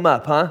 That woke him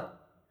up, huh?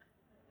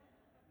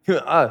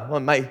 Well,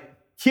 my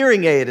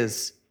hearing aid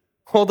is,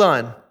 hold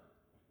on.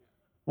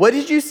 What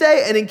did you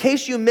say? And in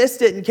case you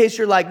missed it, in case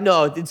you're like,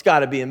 no, it's got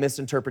to be a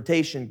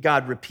misinterpretation,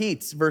 God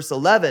repeats, verse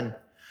 11,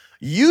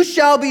 you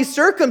shall be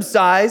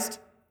circumcised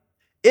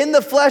in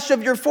the flesh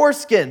of your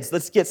foreskins.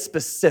 Let's get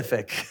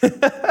specific.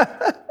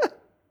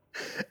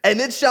 And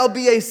it shall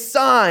be a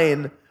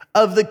sign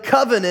of the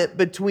covenant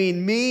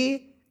between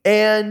me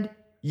and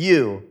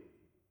you.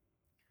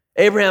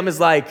 Abraham is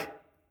like,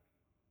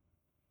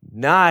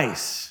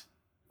 nice.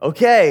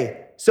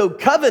 Okay, so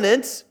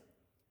covenants,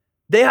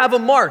 they have a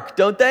mark,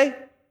 don't they?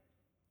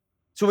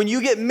 So when you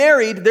get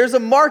married, there's a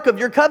mark of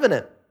your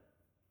covenant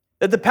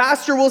that the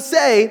pastor will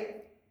say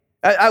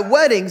at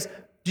weddings,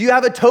 do you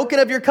have a token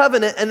of your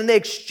covenant? And then they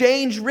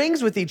exchange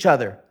rings with each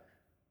other.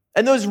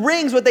 And those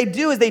rings, what they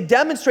do is they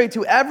demonstrate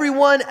to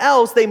everyone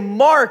else, they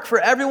mark for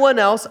everyone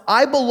else,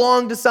 I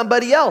belong to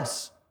somebody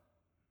else.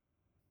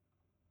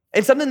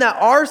 And something that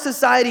our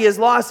society has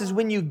lost is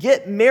when you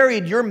get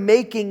married, you're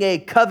making a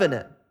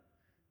covenant.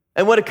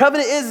 And what a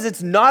covenant is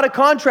it's not a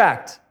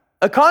contract.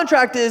 A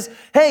contract is,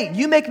 hey,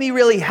 you make me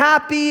really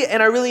happy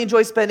and I really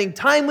enjoy spending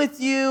time with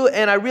you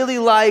and I really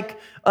like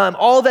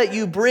all that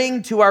you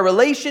bring to our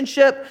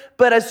relationship.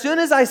 But as soon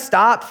as I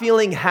stop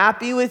feeling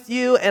happy with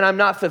you and I'm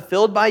not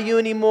fulfilled by you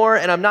anymore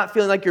and I'm not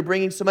feeling like you're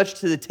bringing so much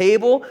to the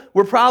table,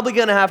 we're probably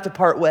gonna have to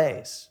part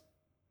ways.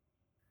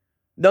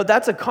 No,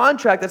 that's a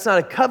contract, that's not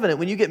a covenant.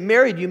 When you get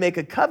married, you make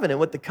a covenant.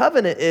 What the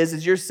covenant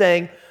is you're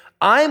saying,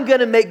 I'm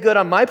gonna make good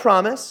on my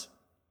promise.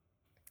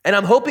 And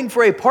I'm hoping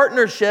for a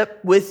partnership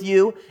with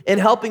you in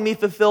helping me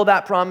fulfill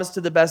that promise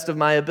to the best of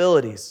my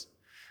abilities.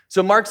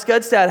 So Mark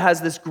Skudstad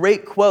has this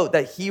great quote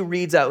that he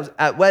reads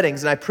at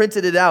weddings, and I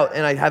printed it out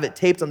and I have it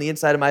taped on the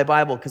inside of my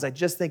Bible because I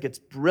just think it's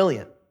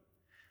brilliant.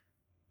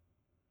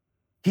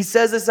 He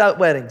says this at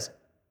weddings: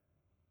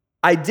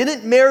 I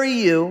didn't marry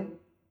you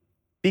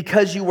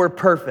because you were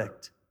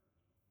perfect.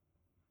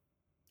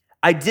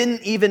 I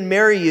didn't even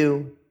marry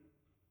you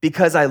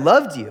because I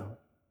loved you.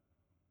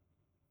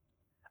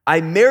 I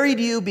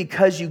married you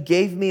because you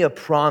gave me a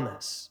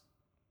promise.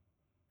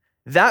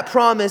 That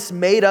promise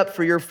made up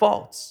for your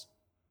faults.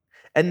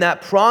 And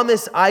that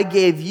promise I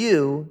gave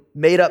you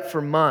made up for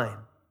mine.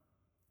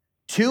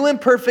 Two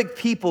imperfect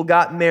people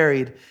got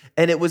married,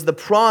 and it was the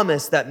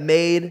promise that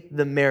made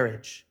the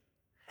marriage.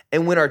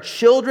 And when our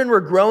children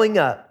were growing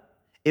up,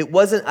 it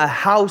wasn't a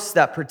house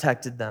that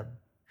protected them,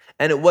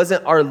 and it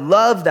wasn't our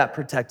love that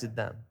protected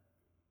them.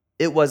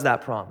 It was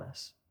that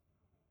promise.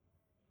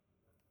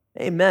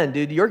 Amen,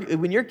 dude.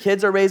 When your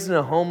kids are raised in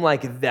a home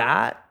like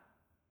that,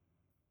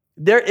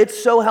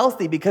 it's so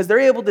healthy because they're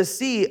able to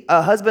see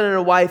a husband and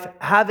a wife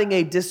having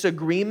a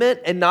disagreement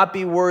and not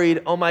be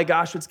worried, oh my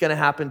gosh, what's going to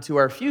happen to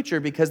our future,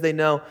 because they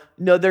know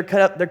they're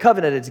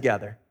covenanted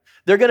together.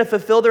 They're going to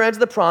fulfill their ends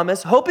of the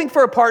promise, hoping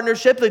for a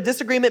partnership. The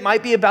disagreement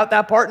might be about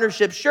that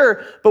partnership,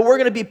 sure, but we're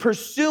going to be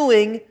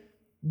pursuing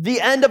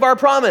the end of our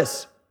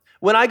promise.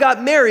 When I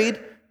got married,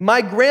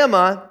 my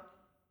grandma,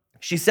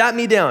 she sat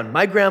me down.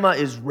 My grandma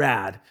is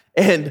rad.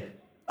 And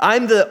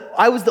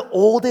I was the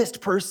oldest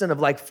person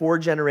of like 4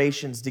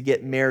 generations to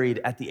get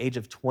married at the age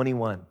of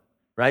 21,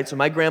 right? So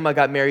my grandma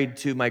got married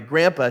to my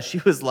grandpa. She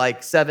was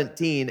like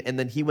 17, and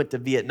then he went to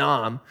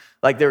Vietnam.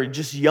 Like they were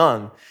just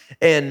young.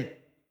 And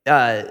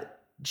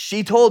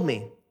she told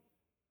me,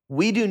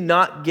 we do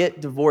not get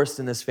divorced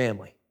in this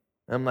family.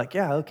 And I'm like,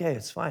 yeah, okay,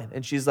 it's fine.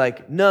 And she's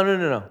like,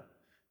 no.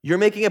 You're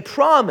making a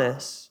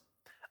promise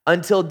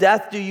until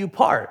death do you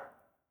part.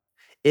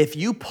 If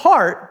you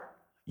part,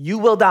 you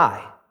will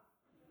die.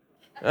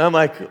 And I'm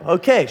like,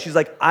 okay. She's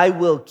like, I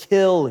will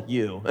kill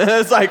you. And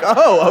it's like,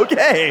 oh,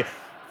 okay.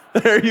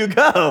 There you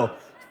go.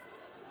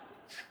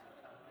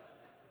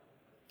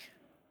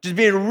 Just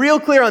being real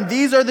clear on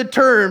these are the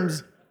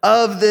terms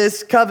of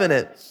this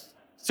covenant.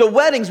 So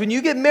weddings, when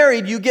you get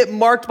married, you get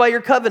marked by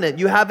your covenant.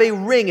 You have a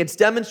ring. It's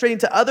demonstrating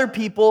to other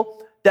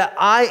people that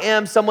I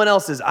am someone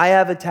else's. I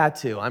have a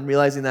tattoo. I'm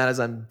realizing that as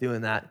I'm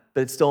doing that,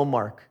 but it's still a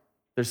mark.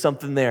 There's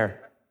something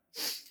there.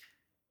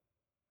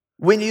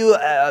 When you,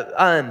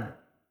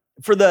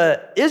 for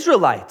the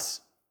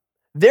Israelites,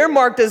 they're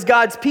marked as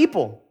God's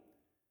people,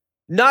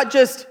 not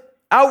just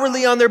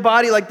outwardly on their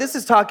body like this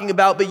is talking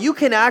about, but you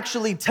can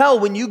actually tell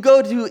when you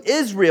go to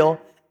Israel,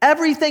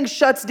 everything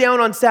shuts down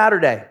on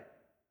Saturday.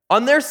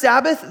 On their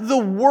Sabbath, the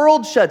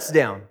world shuts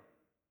down.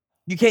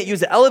 You can't use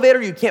the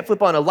elevator, you can't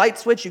flip on a light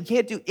switch, you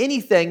can't do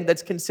anything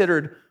that's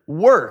considered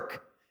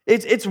work.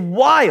 It's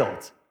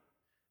wild.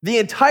 The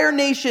entire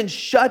nation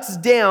shuts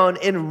down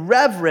in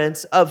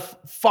reverence of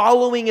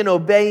following and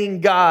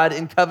obeying God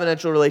in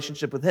covenantal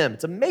relationship with Him.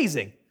 It's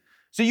amazing.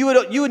 So you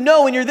would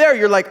know when you're there,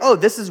 you're like, oh,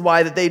 this is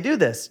why that they do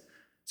this.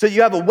 So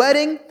you have a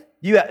wedding.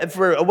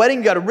 For a wedding,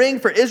 you got a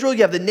ring. For Israel,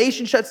 you have the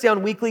nation shuts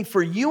down weekly.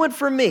 For you and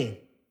for me,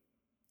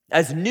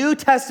 as New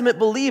Testament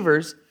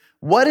believers,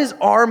 what is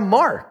our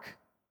mark?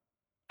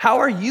 How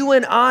are you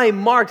and I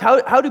marked?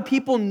 How do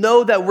people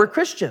know that we're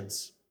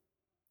Christians?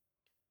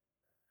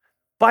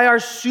 By our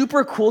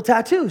super cool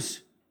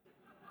tattoos,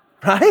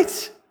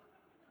 right?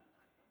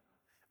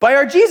 By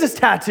our Jesus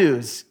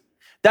tattoos.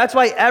 That's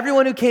why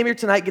everyone who came here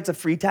tonight gets a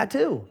free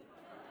tattoo.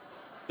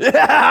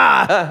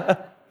 Yeah.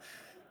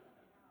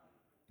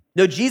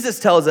 No,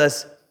 Jesus tells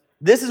us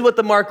this is what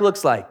the mark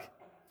looks like.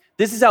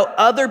 This is how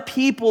other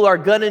people are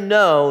gonna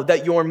know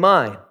that you're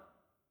mine.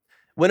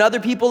 When other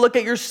people look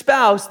at your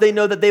spouse, they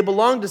know that they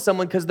belong to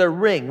someone because they're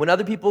ring. When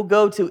other people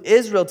go to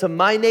Israel, to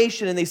my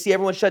nation, and they see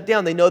everyone shut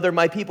down, they know they're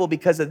my people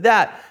because of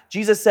that.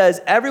 Jesus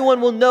says,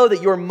 everyone will know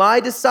that you're my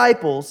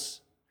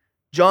disciples,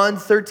 John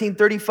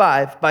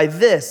 13:35. By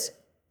this,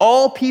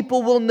 all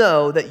people will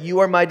know that you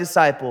are my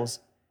disciples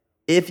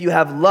if you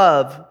have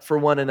love for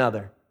one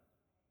another.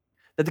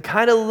 That the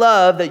kind of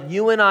love that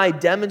you and I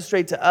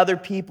demonstrate to other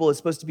people is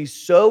supposed to be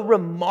so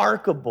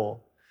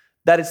remarkable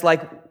that it's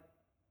like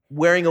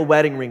wearing a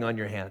wedding ring on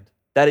your hand,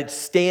 that it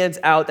stands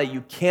out, that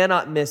you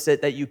cannot miss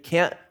it, that you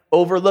can't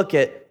overlook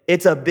it.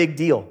 It's a big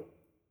deal.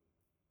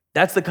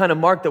 That's the kind of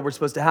mark that we're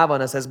supposed to have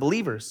on us as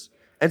believers.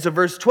 And so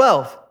verse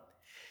 12,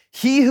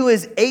 he who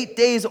is 8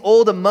 days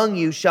old among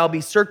you shall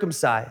be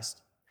circumcised.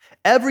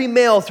 Every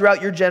male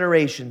throughout your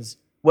generations,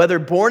 whether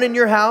born in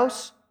your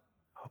house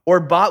or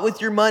bought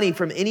with your money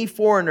from any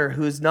foreigner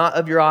who is not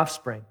of your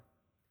offspring.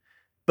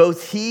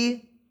 Both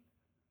he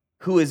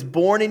who is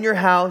born in your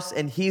house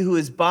and he who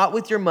is bought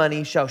with your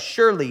money shall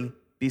surely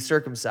be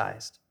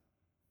circumcised.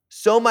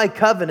 So my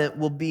covenant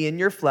will be in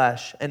your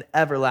flesh, an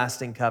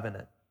everlasting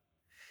covenant.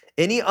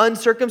 Any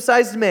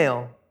uncircumcised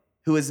male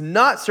who is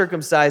not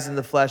circumcised in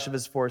the flesh of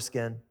his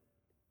foreskin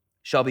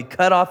shall be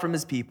cut off from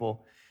his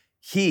people.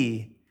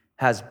 He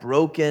has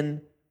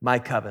broken my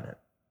covenant.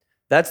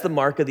 That's the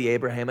mark of the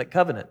Abrahamic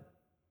covenant.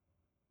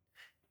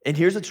 And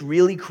here's what's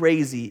really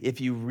crazy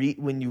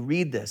when you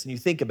read this and you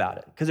think about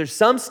it. Because there's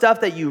some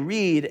stuff that you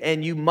read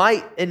and you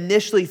might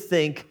initially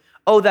think,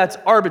 oh, that's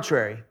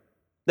arbitrary.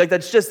 Like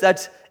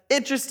that's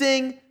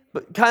interesting,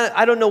 but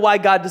I don't know why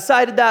God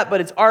decided that, but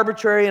it's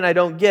arbitrary and I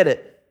don't get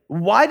it.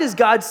 Why does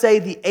God say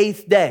the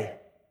 8th day?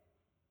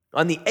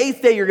 On the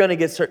 8th day, you're going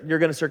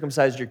to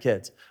circumcise your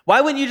kids. Why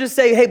wouldn't you just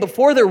say, hey,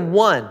 before they're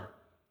 1?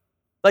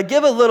 Like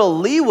give a little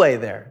leeway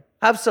there.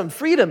 Have some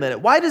freedom in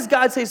it. Why does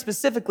God say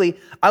specifically,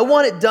 I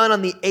want it done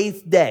on the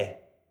 8th day?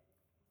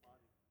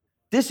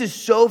 This is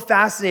so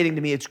fascinating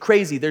to me. It's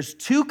crazy. There's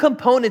 2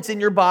 components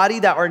in your body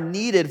that are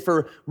needed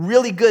for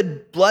really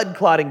good blood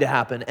clotting to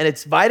happen, and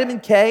it's vitamin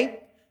K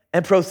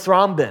and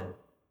prothrombin.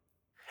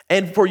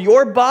 And for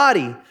your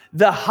body,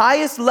 the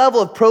highest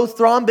level of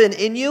prothrombin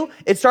in you,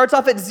 it starts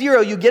off at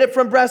 0. You get it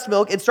from breast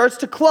milk. It starts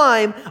to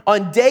climb.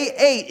 On day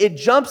 8, it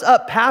jumps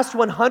up past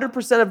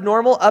 100% of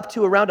normal up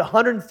to around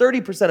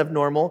 130% of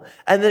normal.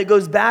 And then it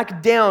goes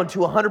back down to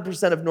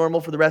 100% of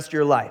normal for the rest of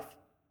your life.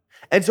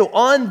 And so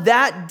on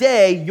that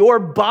day, your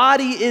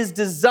body is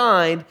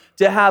designed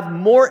to have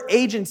more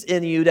agents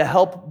in you to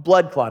help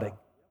blood clotting.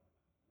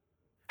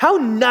 How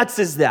nuts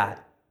is that?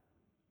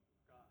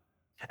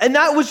 And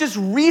that was just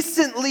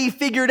recently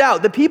figured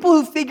out. The people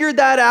who figured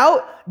that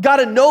out got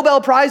a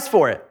Nobel Prize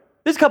for it.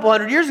 This is a couple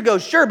hundred years ago,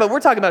 sure, but we're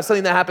talking about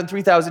something that happened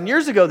 3,000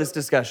 years ago, this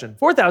discussion,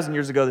 4,000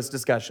 years ago, this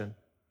discussion.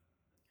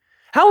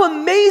 How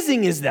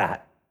amazing is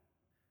that?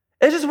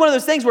 It's just one of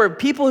those things where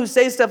people who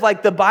say stuff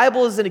like the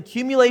Bible is an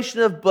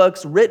accumulation of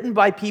books written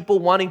by people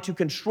wanting to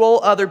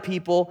control other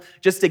people,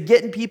 just to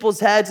get in people's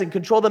heads and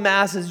control the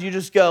masses, you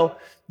just go,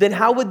 then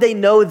how would they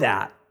know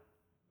that?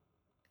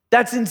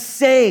 That's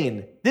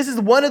insane. This is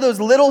one of those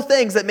little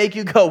things that make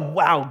you go,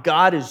 wow,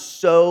 God is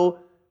so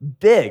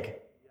big.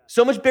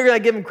 So much bigger than I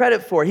give him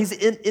credit for. He's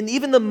in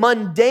even the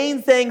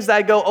mundane things that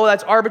I go, oh,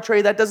 that's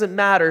arbitrary, that doesn't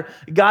matter.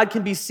 God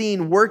can be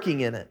seen working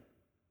in it.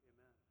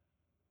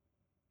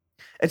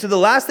 And so the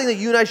last thing that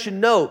you and I should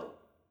note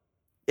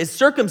is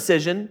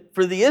circumcision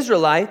for the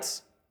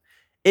Israelites,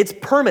 it's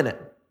permanent.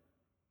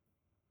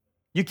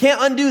 You can't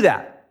undo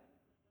that.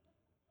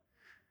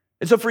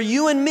 And so for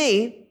you and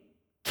me,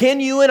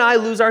 can you and I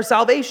lose our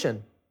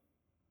salvation?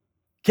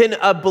 Can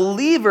a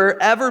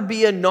believer ever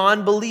be a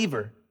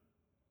non-believer?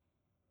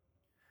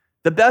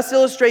 The best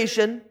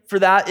illustration for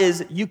that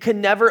is you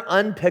can never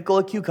unpickle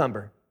a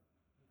cucumber.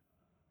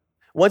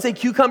 Once a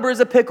cucumber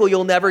is a pickle,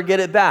 you'll never get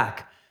it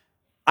back.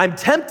 I'm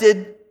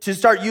tempted to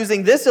start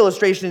using this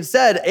illustration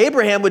instead.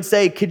 Abraham would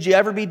say, could you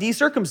ever be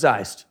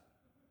decircumcised?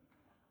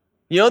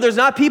 You know, there's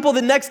not people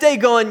the next day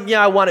going,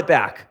 yeah, I want it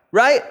back.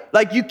 Right?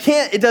 Like you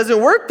can't, it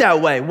doesn't work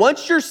that way.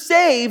 Once you're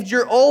saved,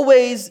 you're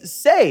always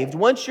saved.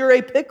 Once you're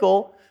a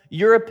pickle,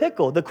 you're a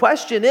pickle. The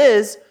question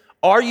is,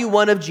 are you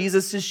one of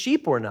Jesus's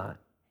sheep or not?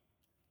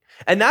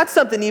 And that's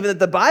something even that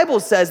the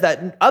Bible says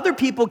that other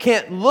people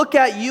can't look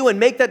at you and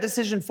make that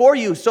decision for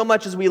you so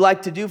much as we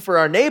like to do for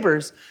our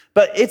neighbors,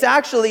 but it's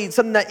actually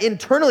something that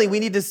internally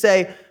we need to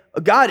say,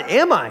 God,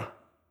 am I?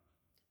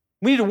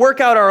 We need to work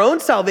out our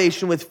own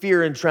salvation with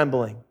fear and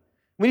trembling.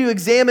 We need to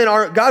examine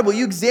God, will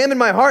you examine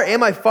my heart?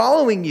 Am I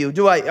following you?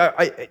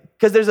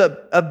 Because there's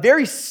a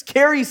very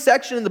scary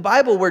section in the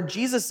Bible where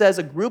Jesus says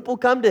a group will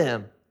come to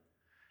him.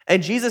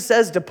 And Jesus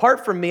says,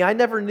 depart from me, I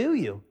never knew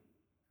you.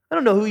 I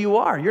don't know who you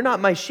are. You're not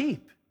my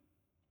sheep.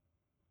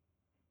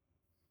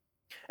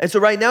 And so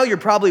right now you're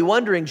probably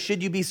wondering,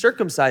 should you be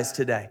circumcised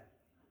today?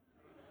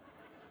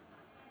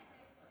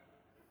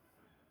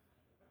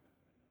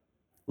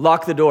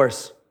 Lock the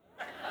doors.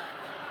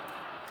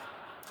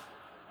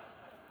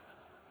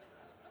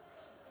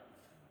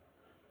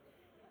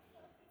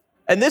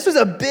 And this was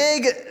a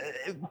big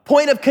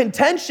point of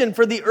contention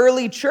for the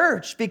early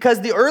church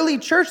because the early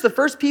church, the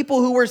first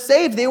people who were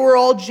saved, they were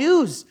all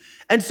Jews.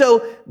 And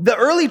so the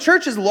early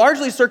church is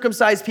largely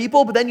circumcised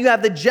people, but then you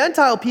have the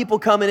Gentile people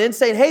coming in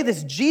saying, hey,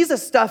 this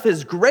Jesus stuff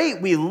is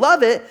great. We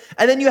love it.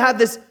 And then you have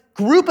this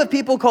group of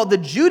people called the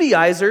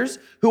Judaizers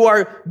who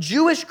are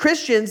Jewish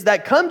Christians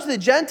that come to the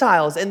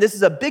Gentiles. And this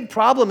is a big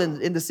problem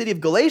in the city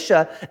of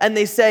Galatia. And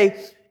they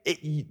say,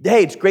 hey,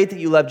 it's great that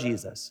you love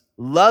Jesus.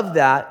 Love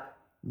that.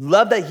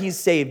 Love that he's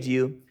saved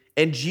you,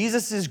 and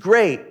Jesus is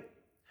great,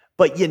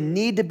 but you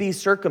need to be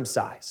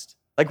circumcised.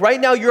 Like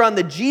right now, you're on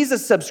the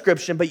Jesus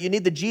subscription, but you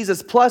need the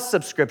Jesus Plus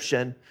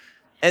subscription,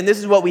 and this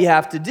is what we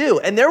have to do.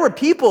 And there were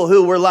people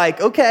who were like,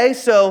 okay,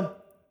 so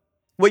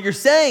what you're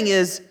saying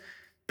is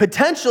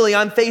potentially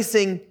I'm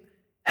facing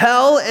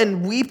hell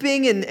and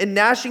weeping and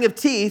gnashing of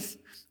teeth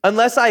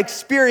unless I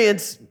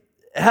experience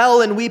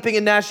hell and weeping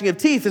and gnashing of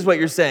teeth is what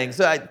you're saying.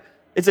 So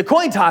it's a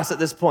coin toss at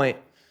this point.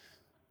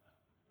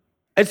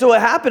 And so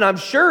what happened, I'm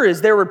sure,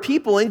 is there were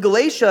people in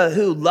Galatia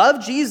who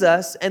love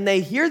Jesus, and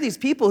they hear these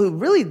people who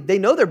really, they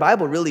know their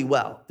Bible really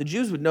well. The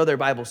Jews would know their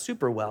Bible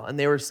super well. And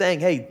they were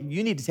saying, hey,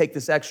 you need to take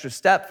this extra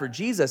step for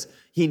Jesus.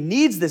 He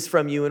needs this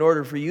from you in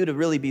order for you to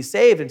really be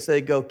saved. And so they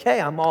go, okay,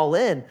 I'm all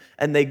in.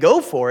 And they go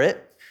for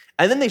it.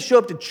 And then they show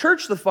up to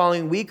church the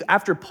following week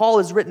after Paul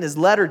has written his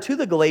letter to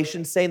the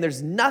Galatians saying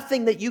there's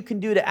nothing that you can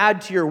do to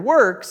add to your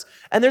works.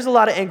 And there's a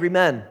lot of angry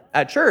men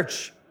at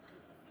church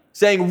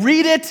saying,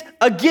 read it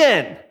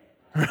again.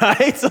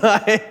 Right?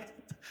 Like,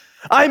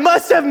 I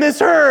must have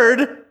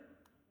misheard.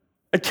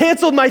 I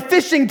canceled my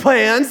fishing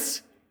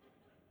plans.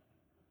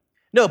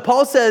 No,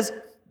 Paul says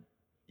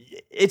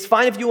it's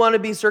fine if you want to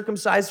be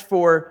circumcised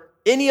for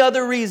any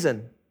other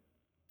reason.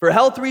 For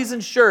health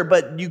reasons, sure,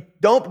 but you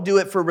don't do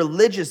it for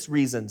religious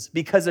reasons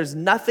because there's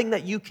nothing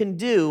that you can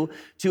do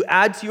to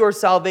add to your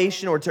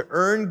salvation or to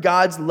earn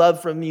God's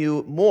love from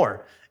you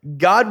more.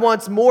 God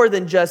wants more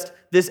than just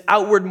this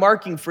outward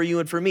marking for you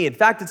and for me. In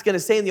fact, it's going to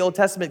say in the Old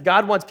Testament,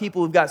 God wants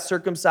people who've got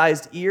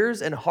circumcised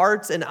ears and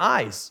hearts and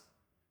eyes.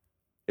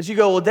 As you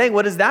go, well, dang,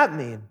 what does that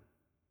mean?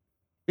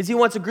 Is he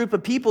wants a group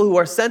of people who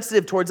are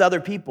sensitive towards other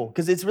people,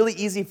 because it's really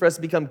easy for us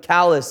to become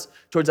callous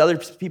towards other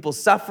people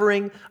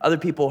suffering, other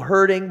people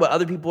hurting, what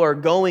other people are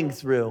going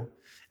through.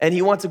 And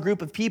he wants a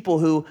group of people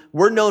who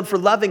we're known for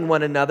loving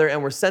one another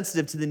and we're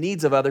sensitive to the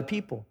needs of other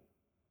people.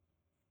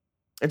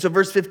 And so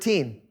verse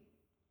 15,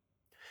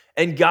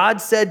 and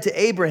God said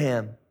to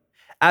Abraham,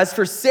 as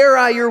for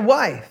Sarai, your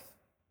wife,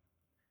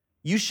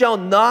 you shall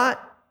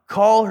not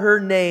call her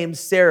name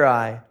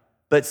Sarai,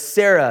 but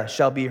Sarah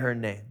shall be her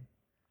name.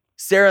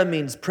 Sarah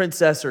means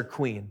princess or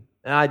queen.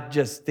 And I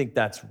just think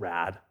that's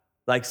rad.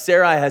 Like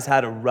Sarai has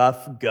had a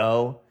rough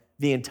go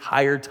the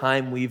entire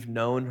time we've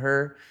known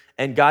her,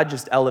 and God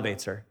just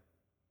elevates her.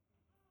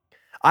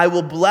 I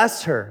will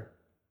bless her.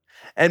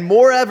 And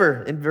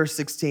moreover, in verse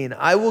 16,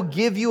 I will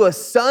give you a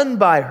son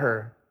by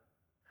her.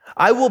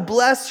 I will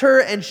bless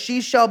her, and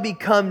she shall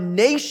become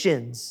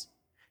nations.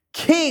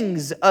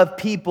 Kings of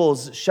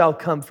peoples shall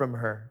come from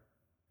her.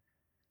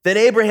 Then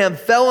Abraham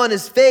fell on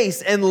his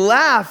face and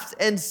laughed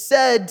and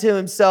said to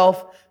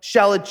himself,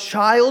 shall a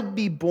child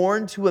be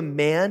born to a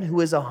man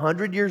who is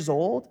 100 years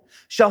old?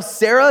 Shall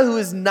Sarah, who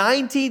is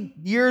 90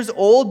 years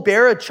old,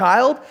 bear a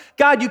child?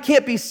 God, you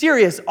can't be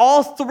serious.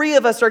 All three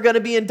of us are going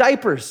to be in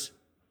diapers.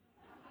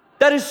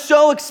 That is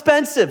so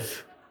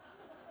expensive.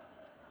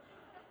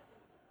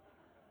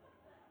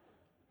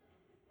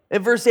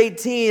 In verse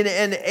 18,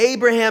 and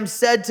Abraham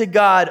said to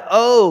God,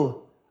 oh,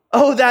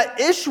 that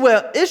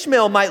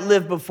Ishmael might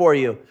live before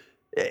you.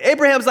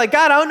 Abraham's like,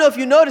 God, I don't know if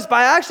you noticed, but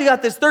I actually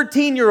got this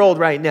 13-year-old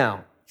right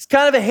now. He's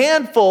kind of a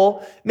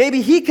handful.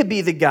 Maybe he could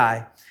be the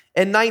guy.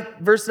 And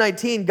verse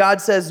 19, God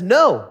says,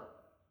 no.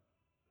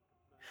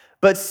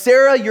 But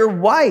Sarah, your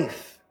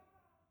wife,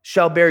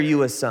 shall bear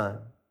you a son,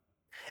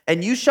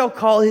 and you shall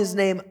call his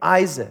name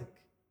Isaac.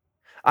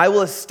 I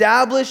will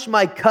establish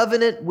my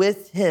covenant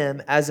with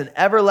him as an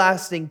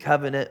everlasting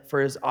covenant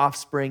for his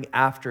offspring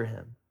after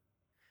him.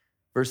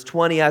 Verse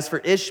 20, as for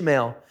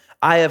Ishmael,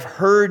 I have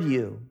heard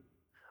you.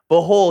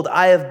 Behold,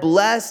 I have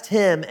blessed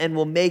him and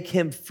will make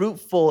him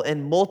fruitful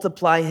and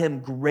multiply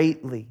him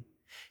greatly.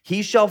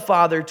 He shall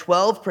father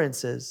 12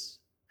 princes,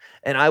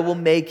 and I will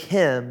make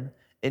him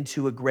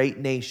into a great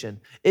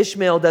nation.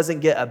 Ishmael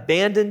doesn't get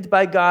abandoned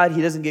by God.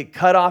 He doesn't get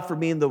cut off for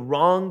being the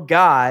wrong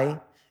guy.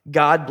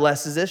 God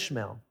blesses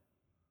Ishmael.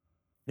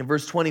 In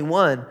verse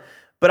 21,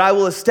 but I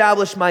will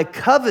establish my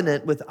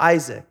covenant with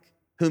Isaac,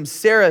 whom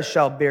Sarah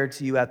shall bear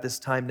to you at this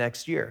time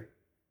next year.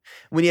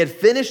 When he had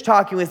finished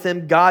talking with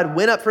him, God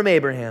went up from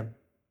Abraham.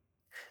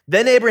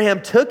 Then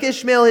Abraham took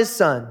Ishmael his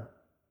son,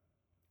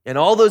 and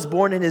all those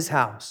born in his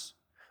house,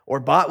 or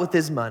bought with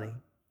his money,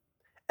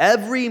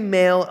 every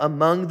male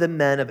among the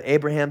men of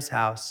Abraham's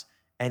house,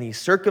 and he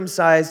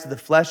circumcised the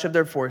flesh of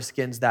their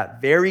foreskins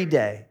that very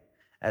day,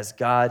 as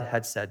God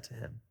had said to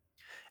him.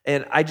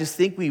 And I just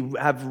think we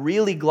have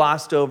really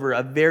glossed over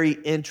a very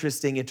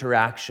interesting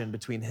interaction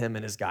between him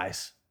and his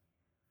guys.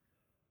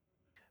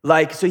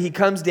 Like, so he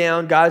comes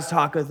down, God's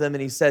talking with him,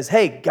 and he says,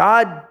 hey,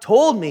 God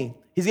told me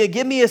he's going to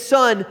give me a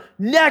son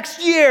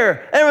next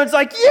year. Everyone's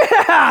like,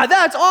 yeah,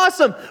 that's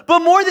awesome. But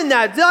more than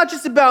that, it's not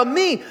just about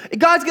me.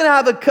 God's going to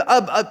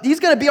have he's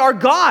going to be our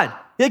God.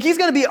 Like, he's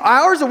going to be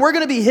ours, and we're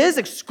going to be his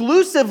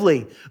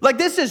exclusively. Like,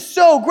 this is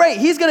so great.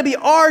 He's going to be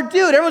our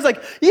dude. Everyone's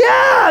like,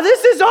 yeah,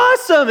 this is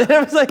awesome. And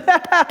everyone's like,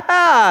 ha, ha,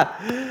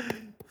 ha.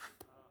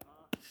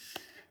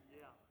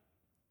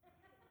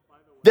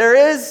 There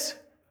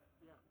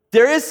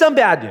is some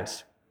bad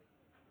news.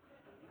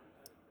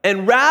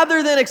 And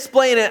rather than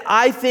explain it,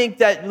 I think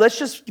that let's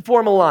just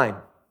form a line.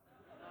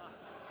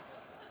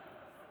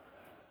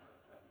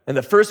 And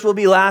the first will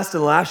be last,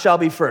 and the last shall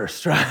be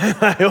first, right?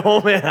 Like,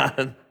 oh,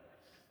 man.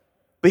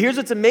 But here's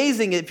what's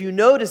amazing. If you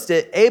noticed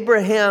it,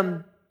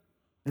 Abraham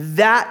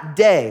that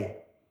day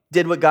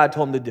did what God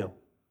told him to do.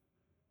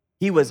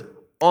 He was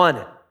on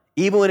it.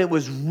 even when it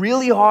was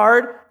really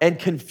hard and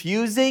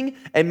confusing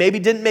and maybe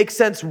didn't make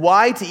sense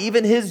why to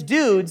even his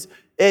dudes,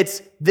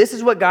 this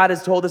is what God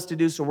has told us to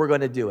do, so we're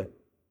going to do it.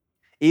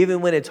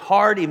 Even when it's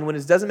hard, even when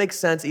it doesn't make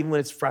sense, even when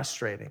it's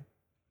frustrating,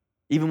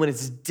 even when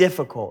it's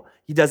difficult,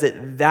 he does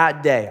it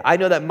that day. I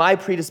know that my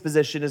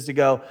predisposition is to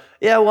go,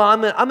 yeah, well,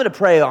 I'm going to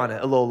pray on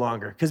it a little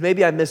longer because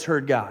maybe I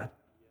misheard God.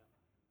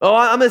 Oh,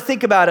 I'm going to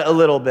think about it a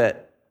little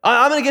bit.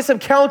 I'm going to get some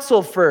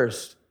counsel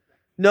first.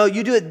 No,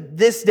 you do it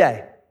this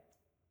day.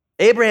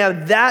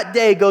 Abraham that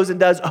day goes and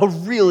does a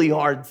really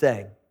hard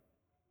thing.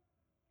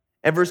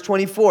 And verse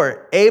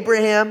 24,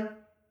 Abraham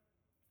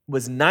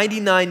was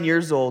 99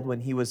 years old when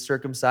he was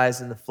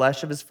circumcised in the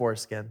flesh of his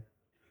foreskin.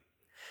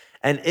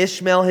 And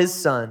Ishmael, his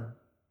son,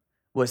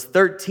 was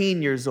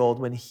 13 years old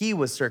when he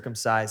was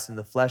circumcised in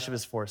the flesh of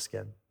his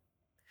foreskin.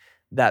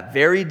 That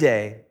very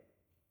day,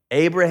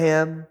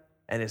 Abraham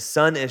and his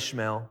son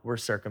Ishmael were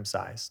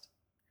circumcised.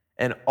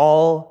 And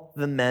all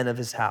the men of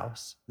his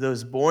house,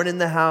 those born in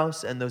the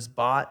house and those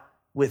bought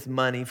with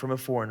money from a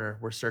foreigner,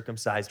 were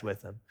circumcised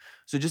with him.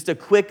 So just a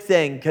quick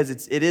thing, because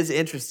it is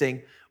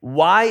interesting.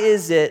 Why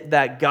is it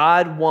that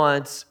God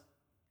wants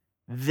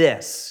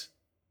this?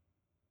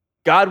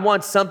 God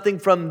wants something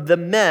from the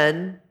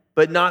men,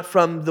 but not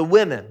from the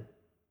women.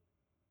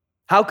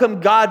 How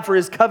come God, for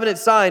his covenant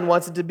sign,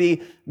 wants it to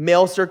be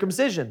male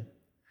circumcision?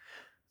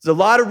 There's a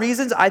lot of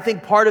reasons. I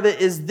think part of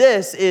it is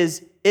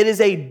it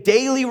is a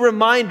daily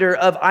reminder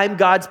of I'm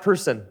God's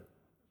person.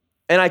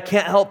 And I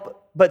can't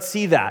help but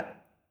see that.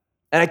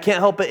 And I can't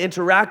help but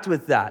interact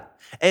with that.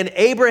 And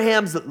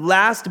Abraham's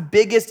last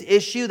biggest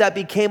issue that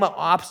became an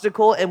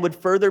obstacle and would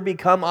further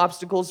become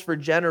obstacles for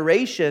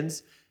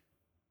generations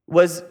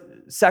was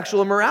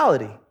sexual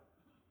immorality.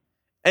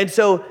 And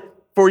so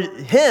for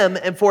him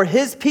and for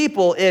his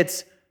people,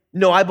 it's,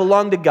 no, I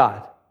belong to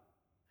God.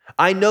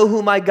 I know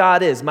who my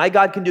God is. My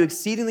God can do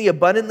exceedingly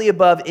abundantly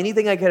above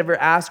anything I could ever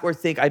ask or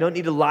think. I don't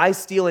need to lie,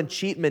 steal, and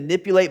cheat,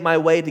 manipulate my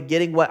way to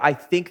getting what I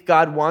think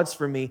God wants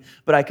from me,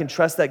 but I can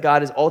trust that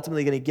God is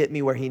ultimately going to get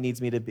me where he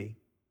needs me to be.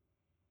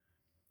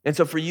 And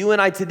so for you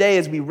and I today,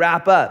 as we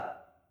wrap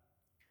up,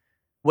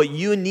 what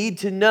you need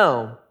to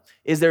know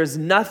is there's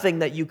nothing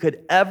that you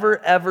could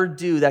ever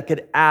do that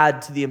could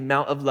add to the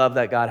amount of love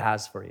that God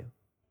has for you.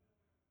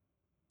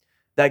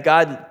 That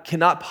God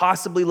cannot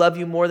possibly love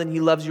you more than he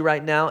loves you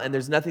right now, and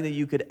there's nothing that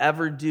you could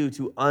ever do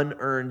to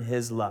unearn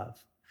his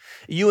love.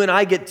 You and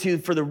I get to,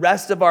 for the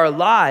rest of our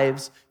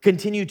lives,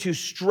 continue to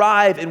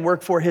strive and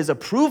work for his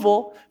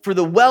approval, for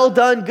the well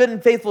done, good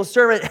and faithful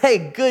servant. Hey,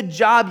 good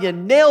job, you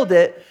nailed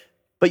it,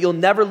 but you'll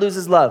never lose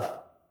his love,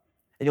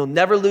 and you'll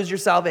never lose your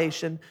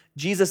salvation.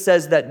 Jesus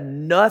says that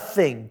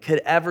nothing could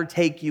ever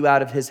take you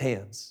out of his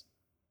hands.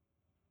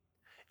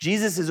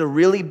 Jesus is a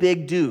really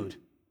big dude.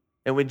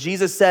 And when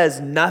Jesus says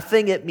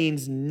nothing, it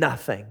means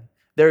nothing.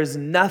 There is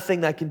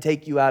nothing that can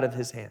take you out of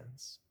his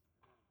hands.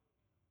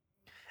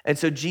 And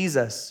so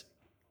Jesus,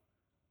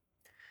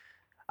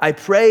 I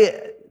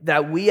pray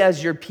that we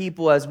as your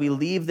people, as we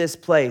leave this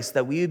place,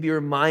 that we would be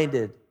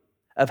reminded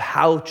of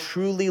how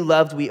truly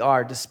loved we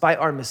are, despite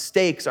our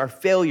mistakes, our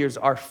failures,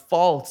 our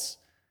faults,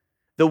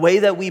 the way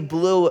that we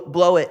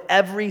blow it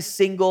every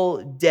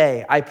single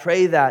day. I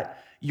pray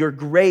that your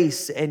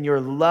grace and your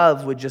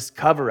love would just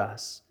cover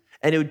us.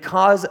 And it would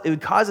cause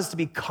us to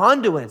be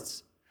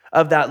conduits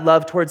of that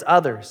love towards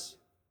others.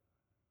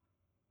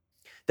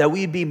 That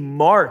we'd be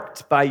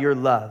marked by your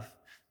love.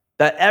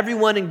 That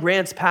everyone in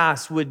Grants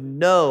Pass would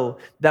know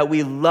that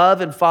we love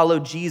and follow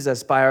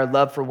Jesus by our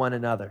love for one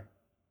another.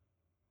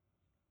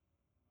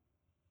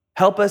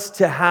 Help us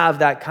to have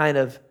that kind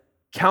of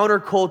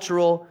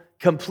countercultural,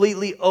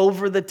 completely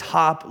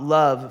over-the-top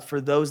love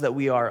for those that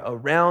we are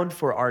around,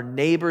 for our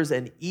neighbors,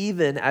 and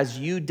even as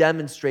you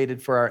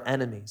demonstrated for our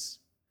enemies.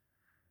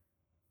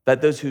 That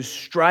those who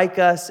strike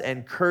us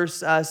and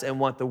curse us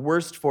and want the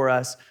worst for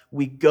us,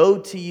 we go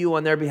to you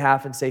on their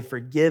behalf and say,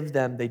 forgive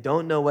them. They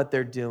don't know what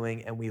they're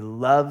doing, and we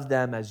love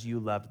them as you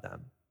love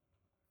them.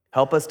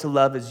 Help us to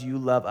love as you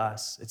love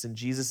us. It's in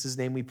Jesus'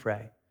 name we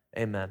pray.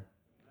 Amen.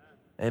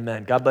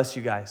 Amen. God bless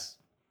you guys.